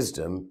 But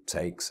wisdom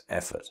takes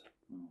effort.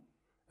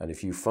 And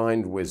if you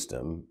find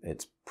wisdom,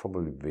 it's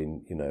probably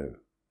been,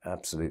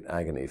 absolute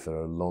agony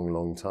for a long,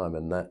 long time,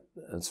 and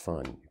that's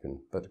fine.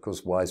 But of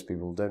course, wise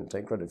people don't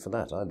take credit for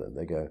that either.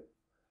 They go,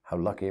 how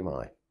lucky am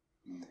I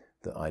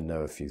that I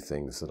know a few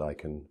things that I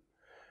can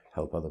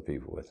help other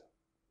people with.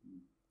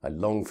 I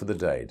long for the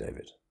day,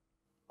 David.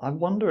 I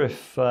wonder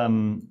if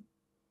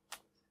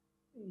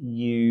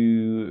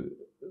you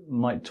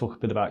might talk a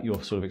bit about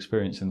your sort of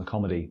experience in the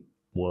comedy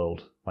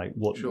world. Like,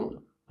 what? Sure.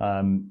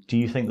 Do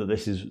you think that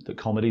that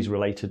comedy is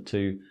related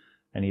to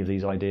any of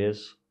these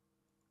ideas?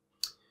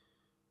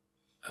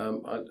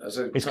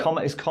 Is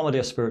comedy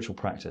a spiritual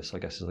practice, I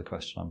guess, is the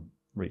question I'm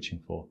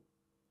reaching for.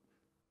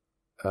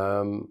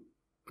 I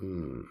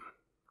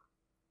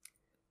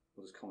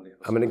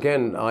mean,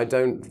 again, I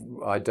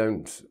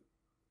don't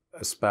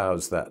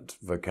espouse that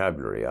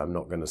vocabulary. I'm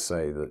not going to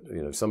say that,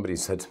 you know, somebody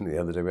said to me the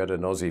other day, we had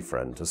an Aussie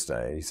friend to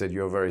stay, he said,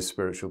 "You're a very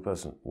spiritual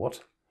person."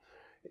 What?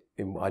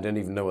 I don't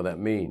even know what that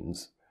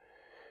means.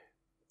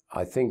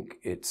 I think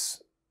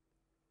it's,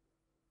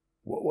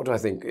 what I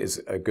think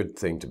is a good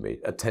thing to be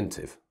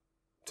attentive,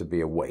 to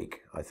be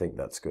awake. I think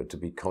that's good. To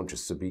be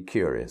conscious, to be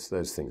curious,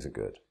 those things are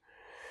good.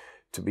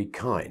 To be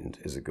kind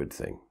is a good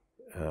thing.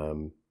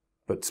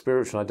 But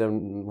spiritual,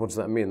 what does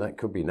that mean? That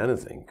could mean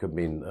anything. It could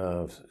mean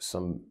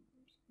some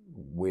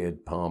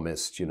weird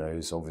palmist, you know,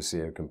 who's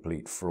obviously a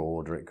complete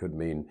fraud, or it could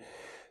mean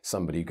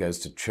somebody who goes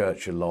to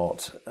church a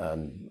lot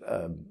and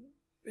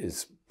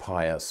is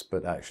pious,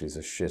 but actually is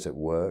a shit at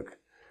work.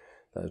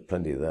 There's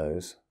plenty of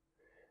those.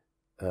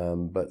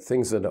 But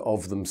things that are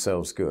of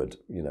themselves good,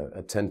 you know,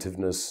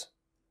 attentiveness,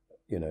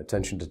 you know,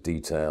 attention to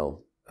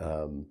detail,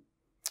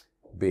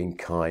 being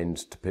kind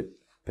to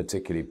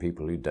particularly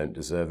people who don't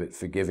deserve it,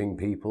 forgiving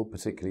people,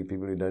 particularly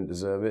people who don't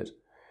deserve it,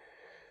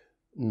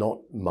 not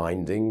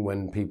minding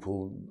when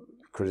people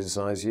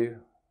criticize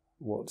you.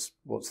 What's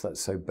that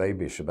so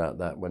babyish about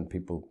that? When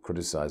people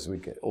criticize, we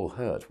get all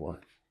hurt.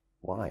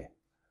 Why?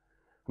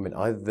 I mean,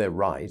 either they're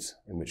right,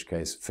 in which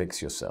case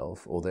fix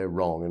yourself, or they're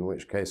wrong, in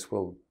which case,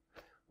 well,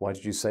 why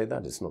did you say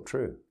that? It's not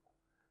true.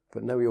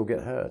 But no, you'll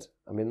get hurt.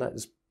 I mean, that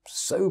is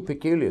so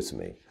peculiar to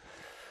me.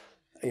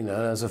 You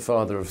know, as a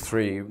father of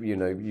three, you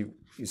know, you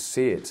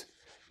see it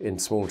in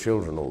small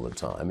children all the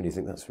time, and you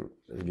think that's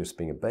just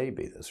being a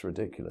baby, that's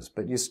ridiculous.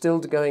 But you're still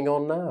going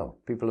on now.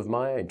 People of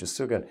my age are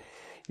still going,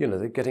 you know,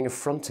 they're getting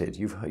affronted.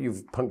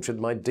 You've punctured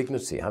my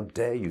dignity. How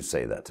dare you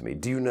say that to me?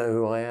 Do you know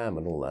who I am?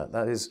 And all that.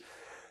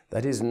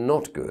 That is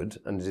not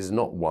good, and it is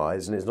not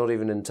wise, and it's not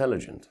even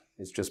intelligent.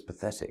 It's just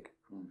pathetic.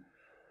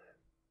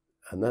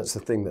 And that's the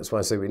thing. That's why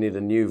I say we need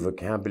a new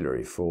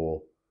vocabulary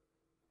for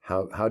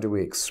how do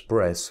we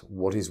express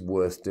what is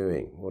worth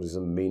doing? What is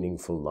a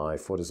meaningful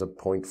life? What is a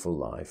pointful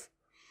life?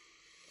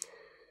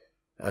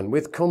 And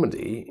with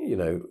comedy, you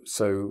know,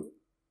 so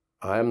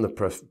I am the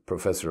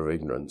professor of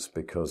ignorance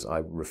because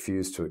I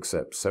refuse to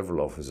accept several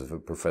offers of a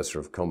professor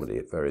of comedy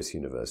at various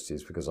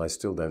universities because I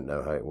still don't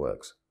know how it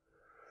works.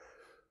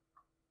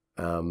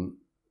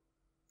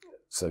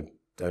 So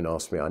don't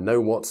ask me. I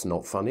know what's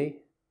not funny,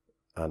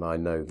 and I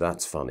know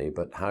that's funny,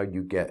 but how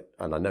you get,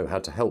 and I know how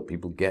to help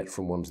people get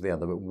from one to the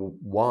other, but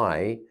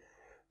why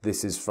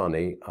this is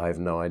funny, I have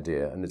no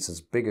idea. And it's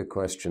as big a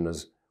question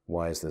as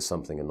why is there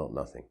something and not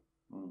nothing?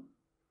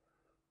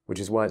 Which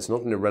is why it's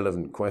not an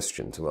irrelevant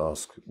question to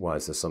ask why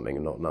is there something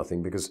and not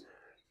nothing, because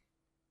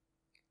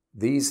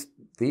these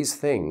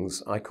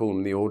things, I call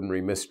them the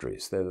ordinary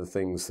mysteries. They're the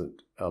things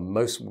that are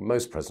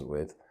most present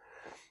with,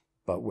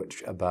 but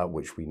about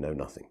which we know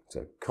nothing.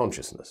 So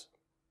consciousness,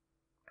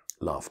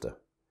 laughter,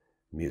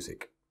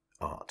 music,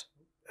 art.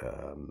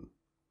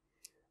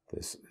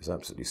 There's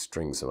absolutely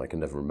strings, so I can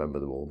never remember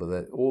them all, but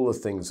they're all the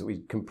things that we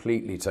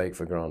completely take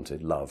for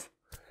granted, love,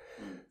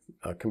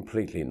 are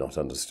completely not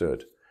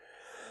understood.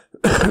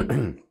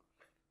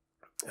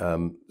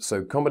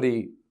 So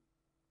comedy,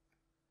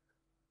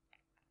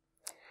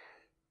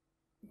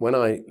 when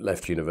I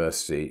left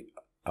university,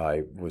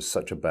 I was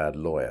such a bad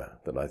lawyer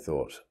that I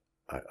thought,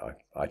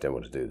 I don't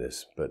want to do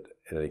this, but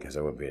in any case,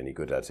 I won't be any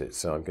good at it.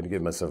 So I'm going to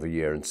give myself a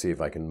year and see if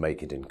I can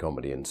make it in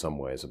comedy in some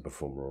way as a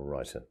performer or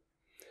writer.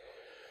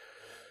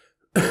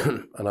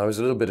 And I was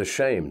a little bit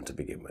ashamed to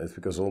begin with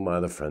because all my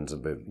other friends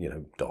are, you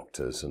know,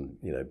 doctors and,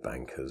 you know,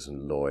 bankers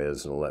and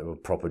lawyers and all that, were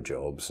proper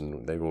jobs,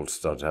 and they all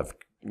started to have,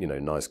 you know,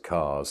 nice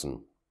cars.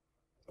 And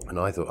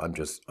I thought, I'm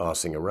just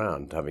arsing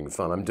around, having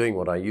fun. I'm doing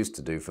what I used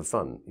to do for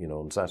fun, you know,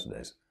 on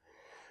Saturdays,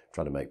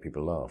 trying to make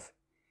people laugh.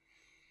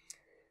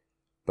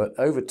 But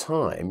over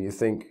time, you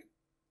think,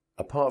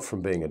 apart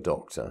from being a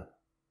doctor,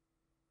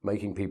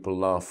 making people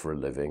laugh for a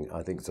living,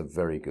 I think it's a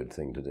very good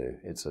thing to do.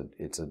 It's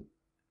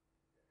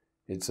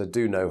a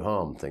do no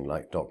harm thing,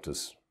 like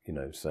doctors, you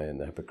know, say in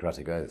the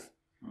Hippocratic Oath.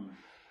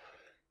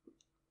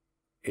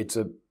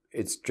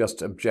 It's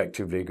just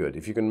objectively good.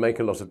 If you can make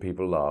a lot of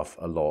people laugh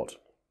a lot,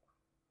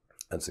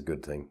 that's a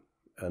good thing.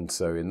 And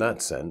so in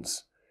that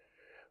sense,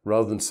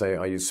 rather than say,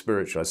 are you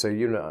spiritual? I say,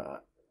 you know,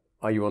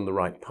 are you on the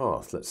right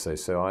path? Let's say,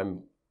 so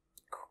I'm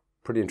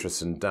pretty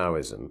interested in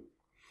Taoism.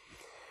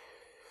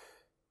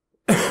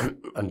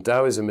 And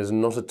Taoism is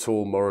not at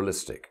all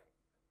moralistic.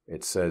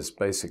 It says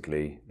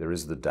basically there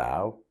is the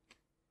Tao,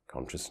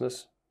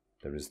 consciousness.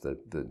 There is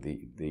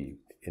the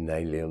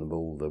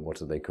inalienable, what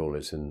do they call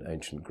it in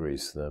ancient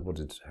Greece? What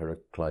did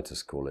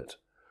Heraclitus call it?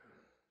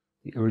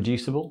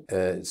 Irreducible?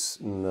 It's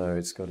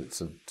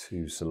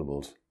two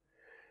syllables.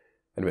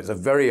 Anyway, it's a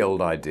very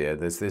old idea.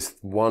 There's this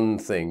one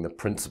thing, the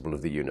principle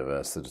of the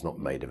universe, that is not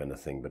made of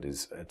anything but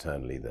is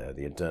eternally there,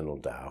 the eternal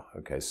Tao.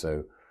 Okay,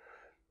 so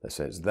let's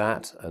say it's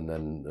that, and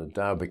then the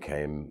Tao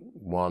became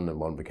one, and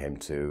one became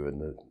two, and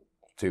the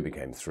 2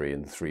 became 3,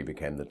 and 3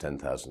 became the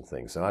 10,000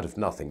 things. So out of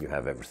nothing, you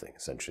have everything,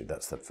 essentially.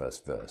 That's the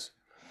first verse.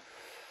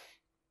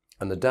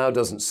 And the Tao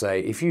doesn't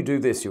say, if you do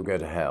this, you'll go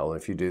to hell.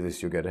 If you do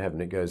this, you'll go to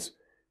heaven. It goes,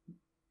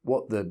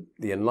 what the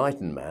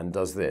enlightened man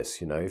does this.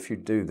 If you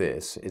do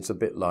this, it's a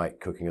bit like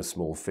cooking a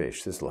small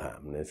fish. This will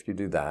happen. If you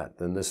do that,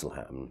 then this will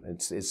happen.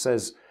 It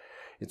says,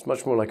 it's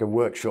much more like a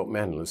workshop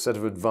manual. Instead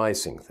of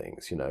advising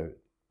things,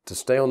 to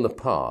stay on the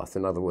path,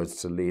 in other words,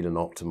 to lead an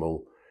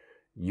optimal,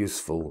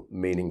 useful,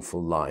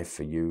 meaningful life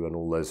for you and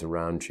all those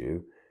around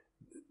you.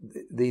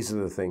 These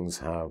are the things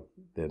how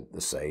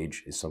the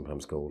sage is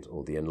sometimes called,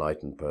 or the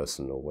enlightened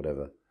person, or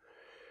whatever.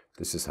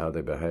 This is how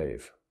they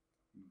behave.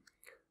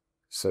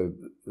 So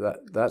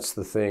that's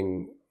the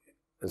thing.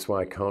 That's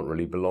why I can't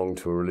really belong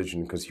to a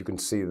religion, because you can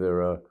see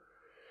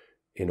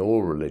in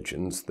all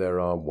religions, there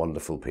are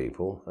wonderful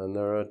people and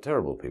there are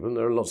terrible people, and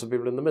there are lots of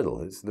people in the middle.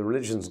 The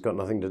religion's got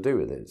nothing to do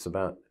with it. It's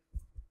about,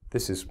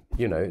 this is,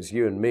 it's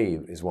you and me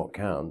is what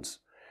counts.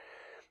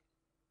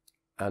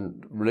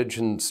 And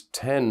religions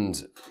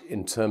tend,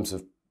 in terms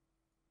of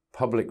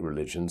public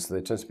religions,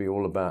 they tend to be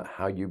all about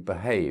how you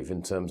behave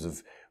in terms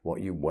of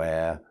what you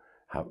wear,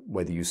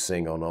 whether you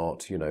sing or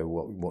not,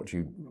 what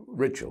you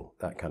ritual,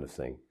 that kind of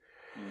thing.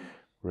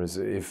 Whereas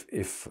if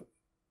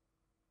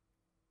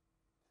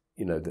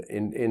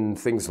in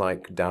things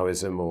like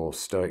Taoism or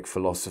Stoic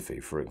philosophy,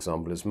 for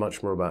example, it's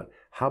much more about,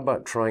 how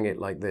about trying it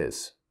like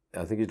this?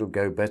 I think it'll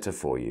go better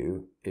for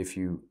you if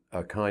you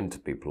are kind to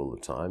people all the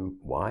time.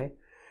 Why?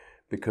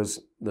 Because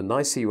the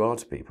nicer you are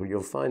to people,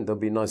 you'll find they'll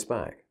be nice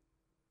back.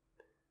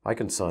 I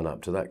can sign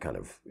up to that kind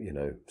of,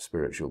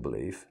 spiritual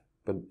belief,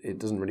 but it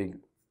doesn't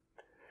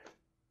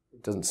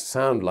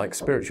sound like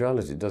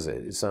spirituality, does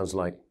it? It sounds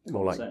like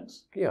more like,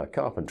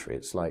 carpentry.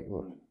 It's like,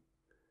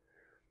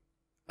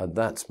 and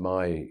that's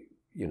my,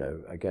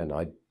 again,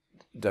 I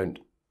don't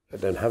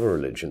have a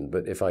religion,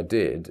 but if I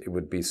did, it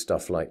would be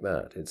stuff like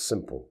that. It's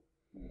simple.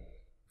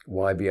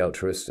 Why be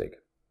altruistic?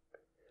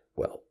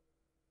 Well,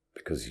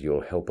 because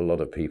you'll help a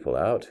lot of people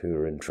out who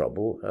are in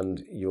trouble,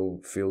 and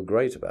you'll feel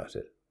great about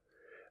it.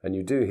 And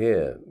you do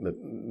hear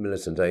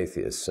militant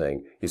atheists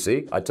saying, you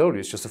see, I told you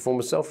it's just a form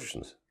of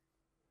selfishness.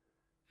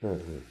 No.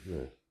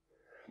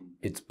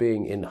 It's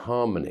being in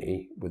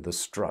harmony with the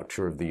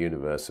structure of the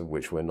universe of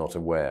which we're not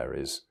aware.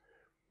 Is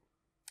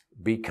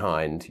be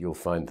kind, you'll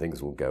find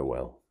things will go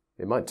well.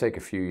 It might take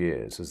a few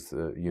years as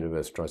the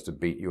universe tries to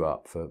beat you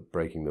up for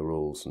breaking the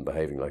rules and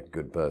behaving like a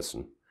good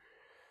person.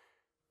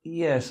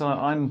 Yes,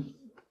 I'm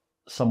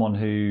someone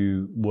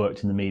who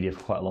worked in the media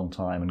for quite a long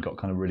time and got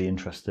kind of really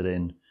interested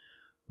in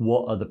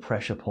what are the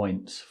pressure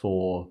points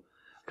for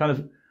kind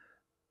of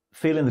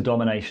feeling the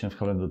domination of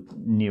kind of the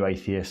new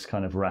atheist,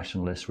 kind of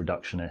rationalist,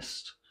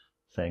 reductionist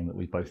thing that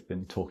we've both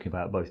been talking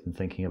about, both been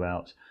thinking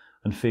about,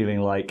 and feeling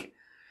like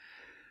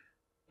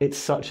it's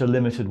such a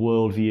limited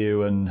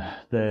worldview and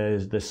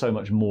there's so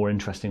much more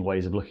interesting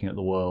ways of looking at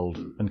the world,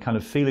 and kind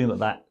of feeling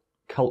that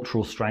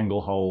cultural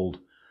stranglehold,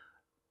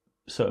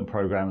 certain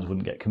programs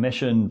wouldn't get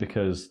commissioned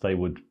because they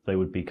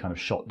would be kind of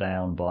shot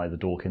down by the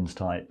Dawkins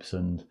types,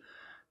 and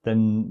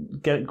then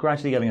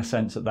gradually getting a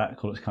sense that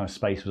kind of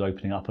space was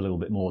opening up a little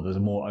bit more. There's a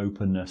more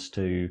openness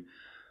to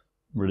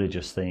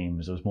religious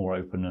themes. There was more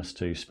openness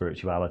to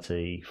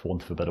spirituality, for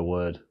want of a better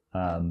word.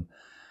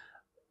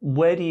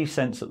 Where do you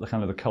sense that the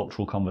kind of the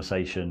cultural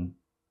conversation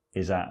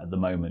is at the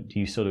moment? Do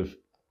you sort of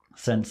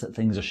sense that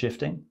things are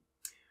shifting?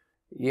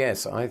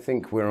 Yes, I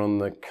think we're on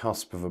the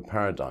cusp of a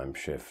paradigm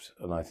shift,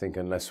 and I think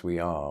unless we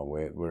are,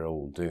 we're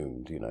all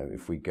doomed.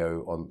 If we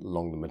go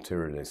along the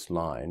materialist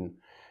line,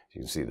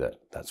 you can see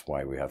that's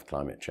why we have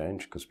climate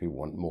change, because people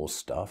want more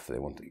stuff. They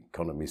want the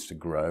economies to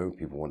grow.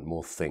 People want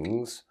more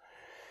things.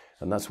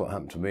 And that's what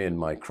happened to me in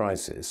my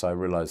crisis. I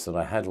realized that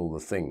I had all the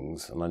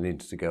things and I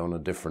needed to go on a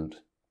different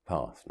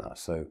path now.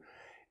 So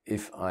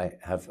if I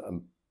have a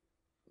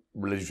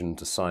religion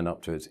to sign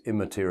up to, it's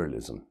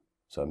immaterialism.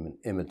 So I'm an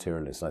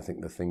immaterialist. I think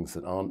the things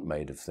that aren't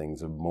made of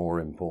things are more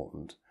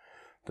important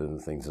than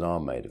the things that are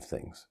made of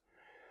things.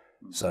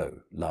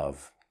 So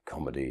love,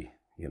 comedy,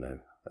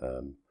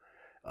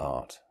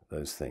 art,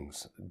 those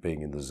things,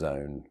 being in the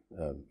zone,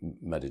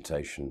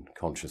 meditation,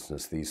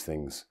 consciousness, these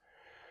things,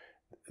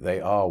 they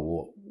are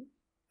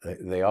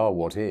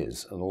what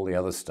is, and all the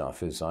other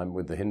stuff is, I'm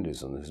with the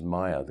Hindus, and this is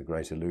Maya, the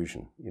great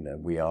illusion.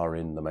 We are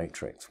in the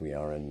matrix. We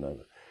are in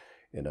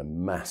a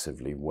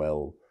massively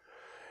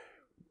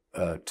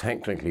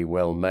technically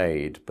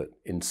well-made but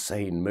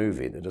insane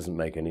movie that doesn't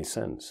make any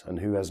sense. And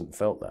who hasn't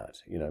felt that?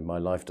 My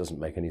life doesn't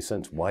make any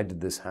sense. Why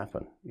did this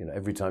happen?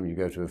 Every time you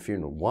go to a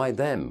funeral, why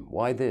them?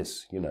 Why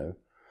this?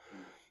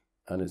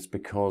 And it's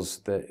because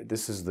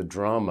this is the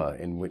drama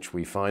in which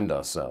we find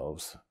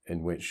ourselves,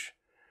 in which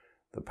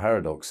the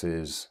paradox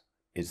is,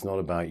 it's not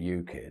about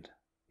you, kid.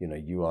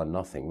 You are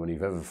nothing. When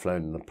you've ever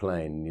flown in a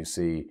plane, you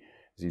see,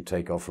 as you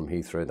take off from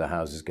Heathrow, the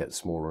houses get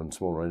smaller and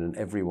smaller, and in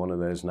every one of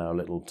those now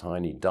little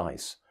tiny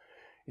dice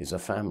is a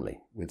family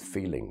with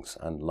feelings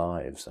and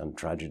lives and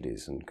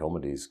tragedies and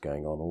comedies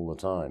going on all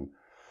the time.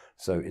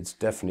 So it's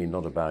definitely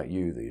not about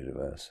you, the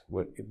universe.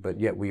 But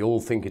yet we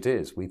all think it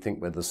is. We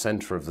think we're the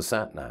center of the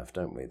sat-nav,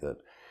 don't we? That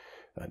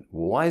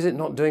why is it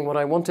not doing what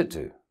I want it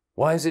to?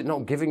 Why is it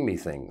not giving me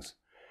things?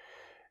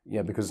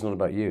 Yeah, because it's not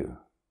about you.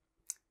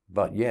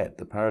 But yet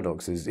the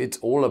paradox is it's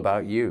all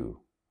about you.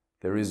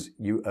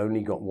 You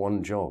only got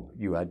one job.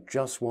 You had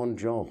just one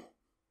job.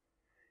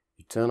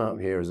 You turn up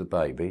here as a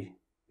baby.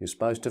 You're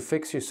supposed to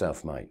fix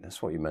yourself, mate.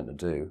 That's what you're meant to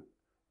do.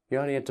 You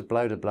only had to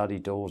blow the bloody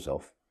doors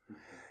off.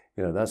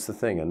 You know, that's the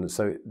thing. And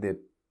so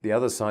the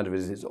other side of it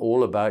is it's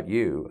all about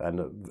you. And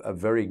a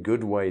very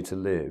good way to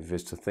live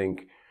is to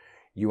think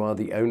you are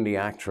the only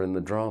actor in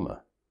the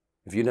drama.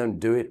 If you don't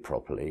do it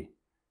properly,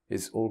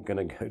 it's all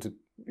going to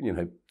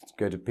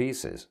go to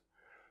pieces.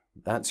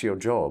 That's your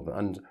job.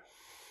 And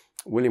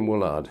William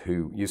Woolard,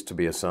 who used to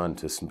be a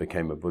scientist and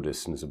became a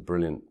Buddhist and is a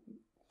brilliant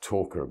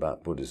talker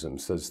about Buddhism,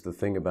 says the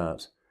thing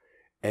about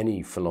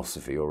any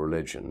philosophy or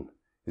religion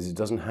is it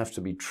doesn't have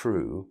to be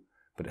true,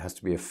 but it has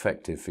to be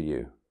effective for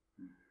you.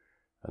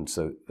 And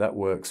so that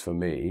works for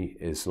me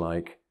is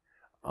like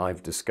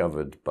I've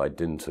discovered by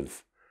dint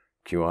of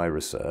QI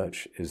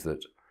research is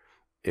that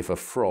if a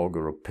frog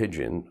or a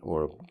pigeon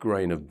or a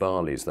grain of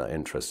barley is that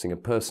interesting, a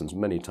person's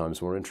many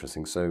times more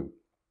interesting. So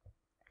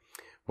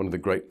one of the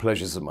great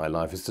pleasures of my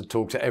life is to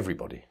talk to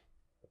everybody.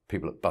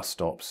 People at bus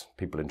stops,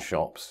 people in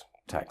shops,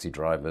 taxi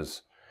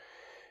drivers.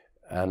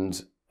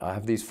 And I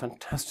have these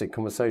fantastic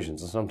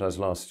conversations that sometimes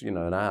last,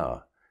 an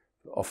hour.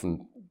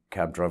 Often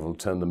cab driver will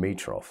turn the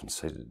meter off and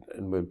say,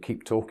 and we'll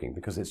keep talking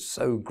because it's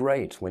so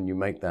great when you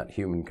make that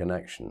human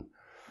connection.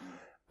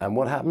 And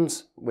what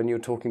happens when you're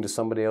talking to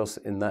somebody else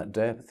in that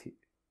depth?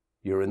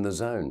 You're in the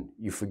zone.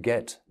 You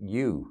forget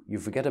you. You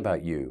forget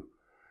about you.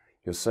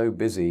 You're so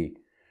busy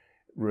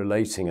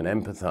relating and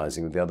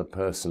empathizing with the other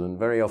person. And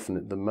very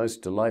often the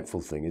most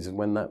delightful thing is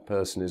when that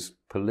person is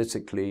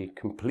politically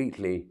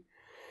completely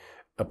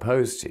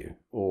opposed to you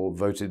or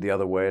voted the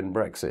other way in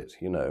Brexit,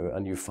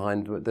 and you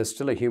find that there's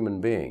still a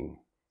human being,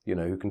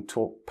 who can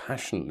talk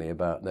passionately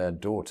about their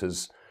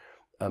daughter's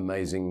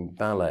amazing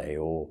ballet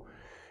or,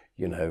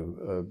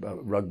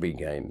 rugby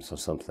games or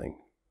something.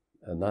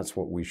 And that's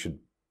what we should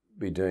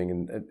be doing.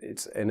 And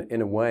it's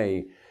in a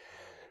way,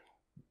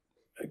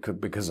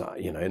 because,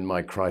 in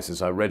my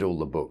crisis, I read all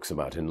the books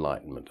about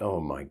enlightenment. Oh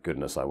my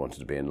goodness, I wanted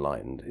to be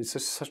enlightened. It's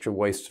just such a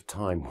waste of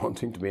time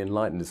wanting to be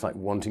enlightened. It's like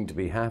wanting to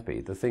be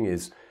happy. The thing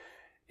is,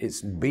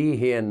 it's be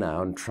here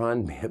now and try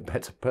and be a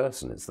better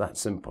person. It's that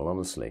simple,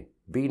 honestly.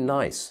 Be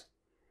nice.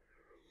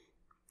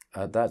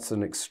 That's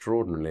an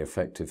extraordinarily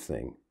effective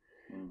thing.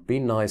 Be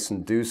nice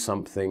and do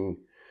something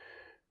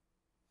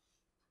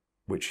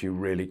which you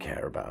really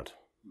care about.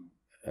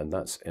 And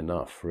that's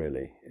enough,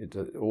 really.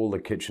 All the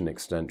kitchen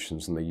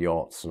extensions and the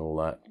yachts and all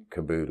that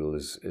caboodle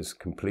is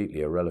completely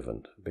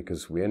irrelevant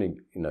because we only,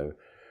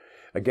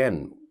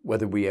 again,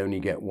 whether we only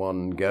get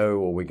one go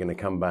or we're going to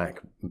come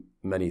back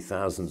many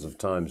thousands of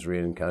times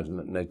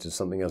reincarnated to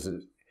something else,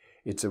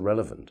 it's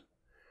irrelevant.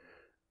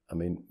 I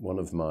mean, one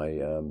of my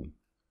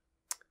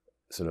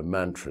sort of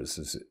mantras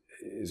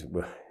is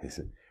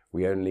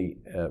we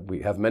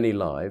have many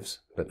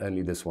lives, but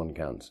only this one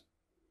counts.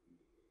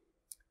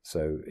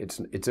 So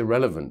it's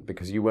irrelevant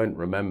because you won't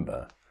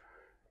remember,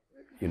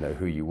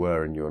 who you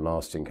were in your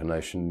last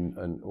incarnation,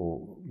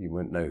 or you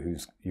won't know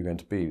who's you're going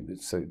to be.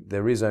 So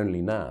there is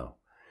only now.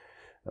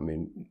 I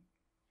mean,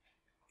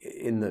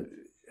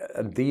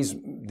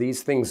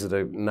 these things that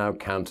are now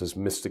count as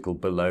mystical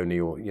baloney,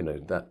 or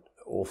that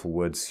awful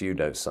word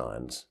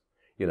pseudoscience.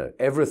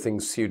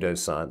 Everything's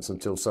pseudoscience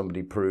until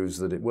somebody proves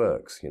that it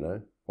works.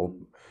 Or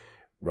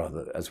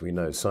rather, as we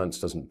know, science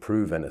doesn't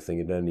prove anything;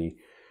 it only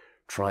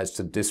tries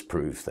to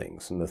disprove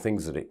things, and the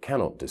things that it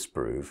cannot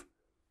disprove,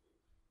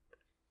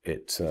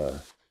 is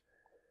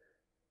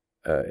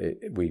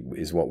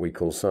what we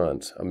call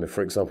science. I mean,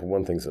 for example,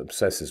 one thing that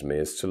obsesses me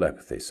is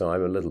telepathy. So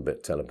I'm a little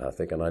bit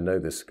telepathic, and I know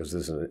this because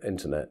there's an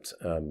internet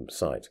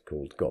site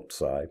called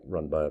GotSci,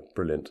 run by a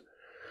brilliant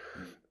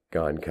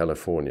guy in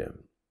California.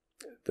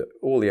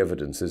 All the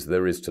evidence is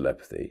there is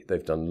telepathy.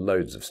 They've done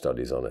loads of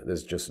studies on it.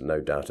 There's just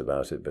no doubt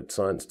about it. But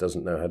science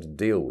doesn't know how to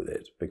deal with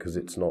it because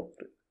it's not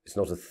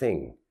a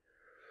thing.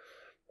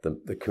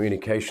 The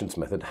communications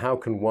method, how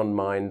can one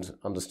mind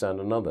understand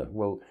another?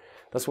 Well,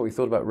 that's what we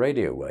thought about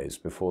radio waves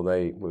before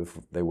they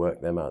work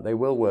them out. They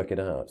will work it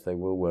out. They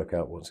will work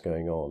out what's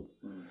going on.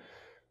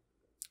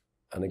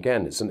 And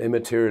again, it's an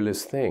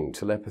immaterialist thing.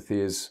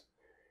 Telepathy is,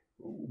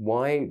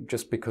 why,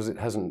 just because it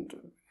hasn't,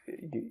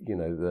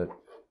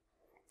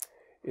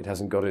 it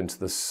hasn't got into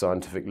the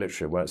scientific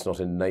literature where it's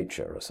not in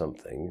nature or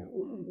something,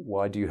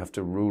 why do you have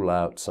to rule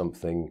out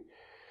something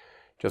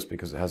just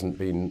because it hasn't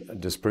been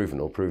disproven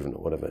or proven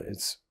or whatever?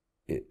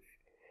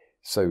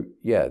 So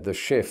yeah, the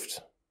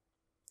shift,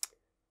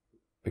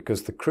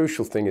 because the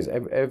crucial thing is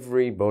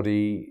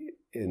everybody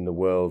in the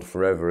world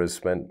forever has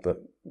spent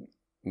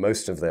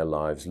most of their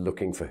lives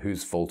looking for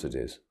whose fault it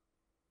is.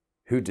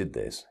 Who did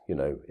this?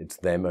 It's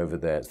them over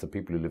there. It's the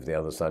people who live the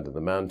other side of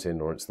the mountain,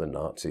 or it's the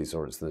Nazis,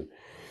 or it's the,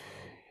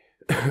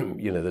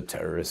 the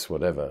terrorists,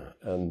 whatever.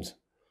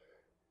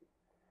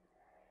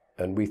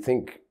 And we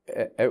think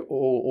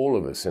all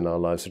of us in our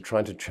lives are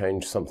trying to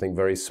change something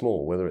very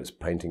small, whether it's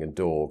painting a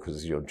door because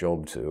it's your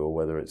job to, or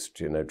whether it's,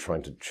 you know,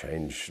 trying to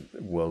change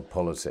world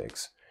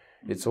politics.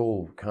 It's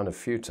all kind of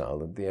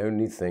futile. The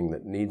only thing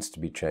that needs to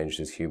be changed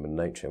is human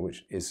nature,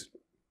 which is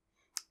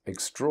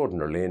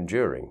extraordinarily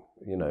enduring.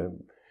 You know,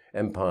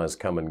 empires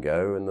come and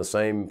go, and the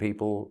same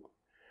people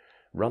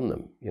run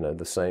them. You know,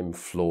 the same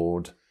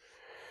flawed,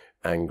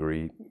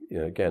 angry, you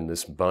know, again,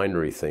 this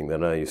binary thing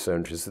that I so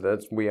interested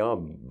in, we are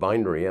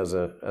binary as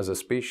a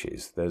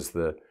species. There's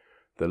the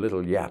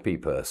little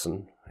yappy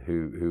person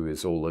who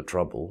is all the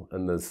trouble,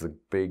 and there's the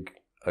big,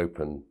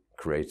 open,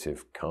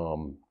 creative,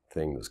 calm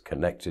thing that's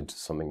connected to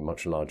something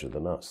much larger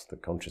than us, the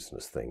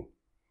consciousness thing.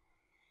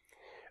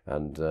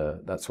 And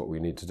that's what we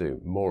need to do.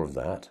 More of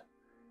that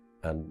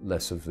and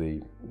less of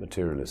the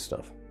materialist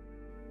stuff.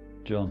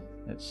 John,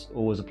 it's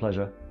always a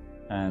pleasure.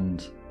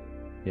 And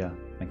yeah,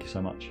 thank you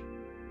so much.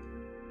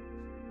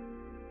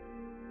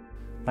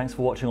 Thanks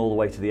for watching all the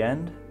way to the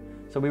end.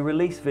 So we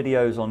release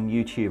videos on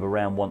YouTube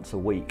around once a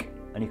week,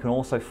 and you can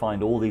also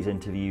find all these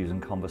interviews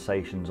and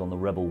conversations on the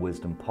Rebel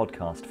Wisdom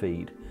podcast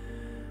feed.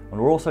 And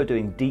we're also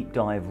doing deep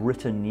dive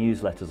written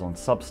newsletters on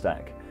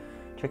Substack.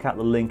 Check out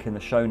the link in the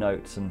show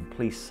notes and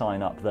please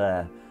sign up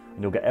there,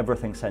 and you'll get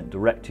everything sent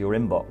direct to your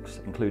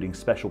inbox, including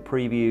special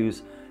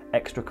previews,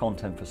 extra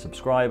content for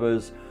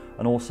subscribers,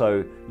 and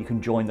also you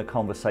can join the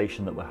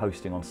conversation that we're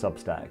hosting on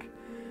Substack.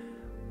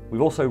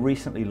 We've also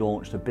recently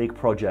launched a big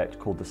project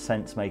called the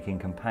Sense Making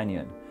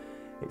Companion.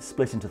 It's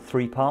split into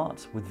 3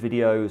 parts with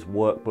videos,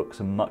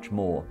 workbooks and much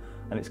more,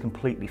 and it's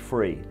completely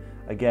free.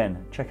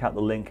 Again, check out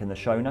the link in the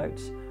show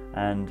notes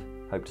and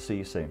hope to see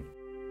you soon.